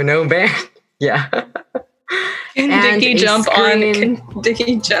 So no band. Yeah. Can And Dickie a jump screen.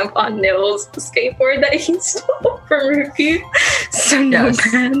 on Nils' skateboard that he stole from Rupke? So no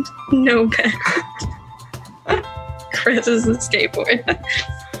Yes. band. No band. Chris is the skateboard.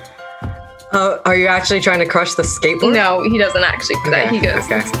 Are you actually trying to crush the skateboard? No, he doesn't actually do that. Okay, He goes,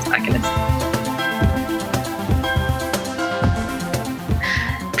 okay. "It's back in his."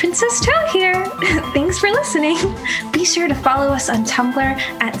 Princess Cho here. Thanks for listening. Be sure to follow us on Tumblr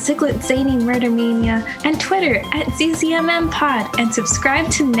at Ziglet Zany Murder Mania and Twitter at ZZMM Pod, and subscribe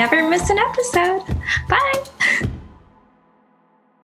to never miss an episode. Bye.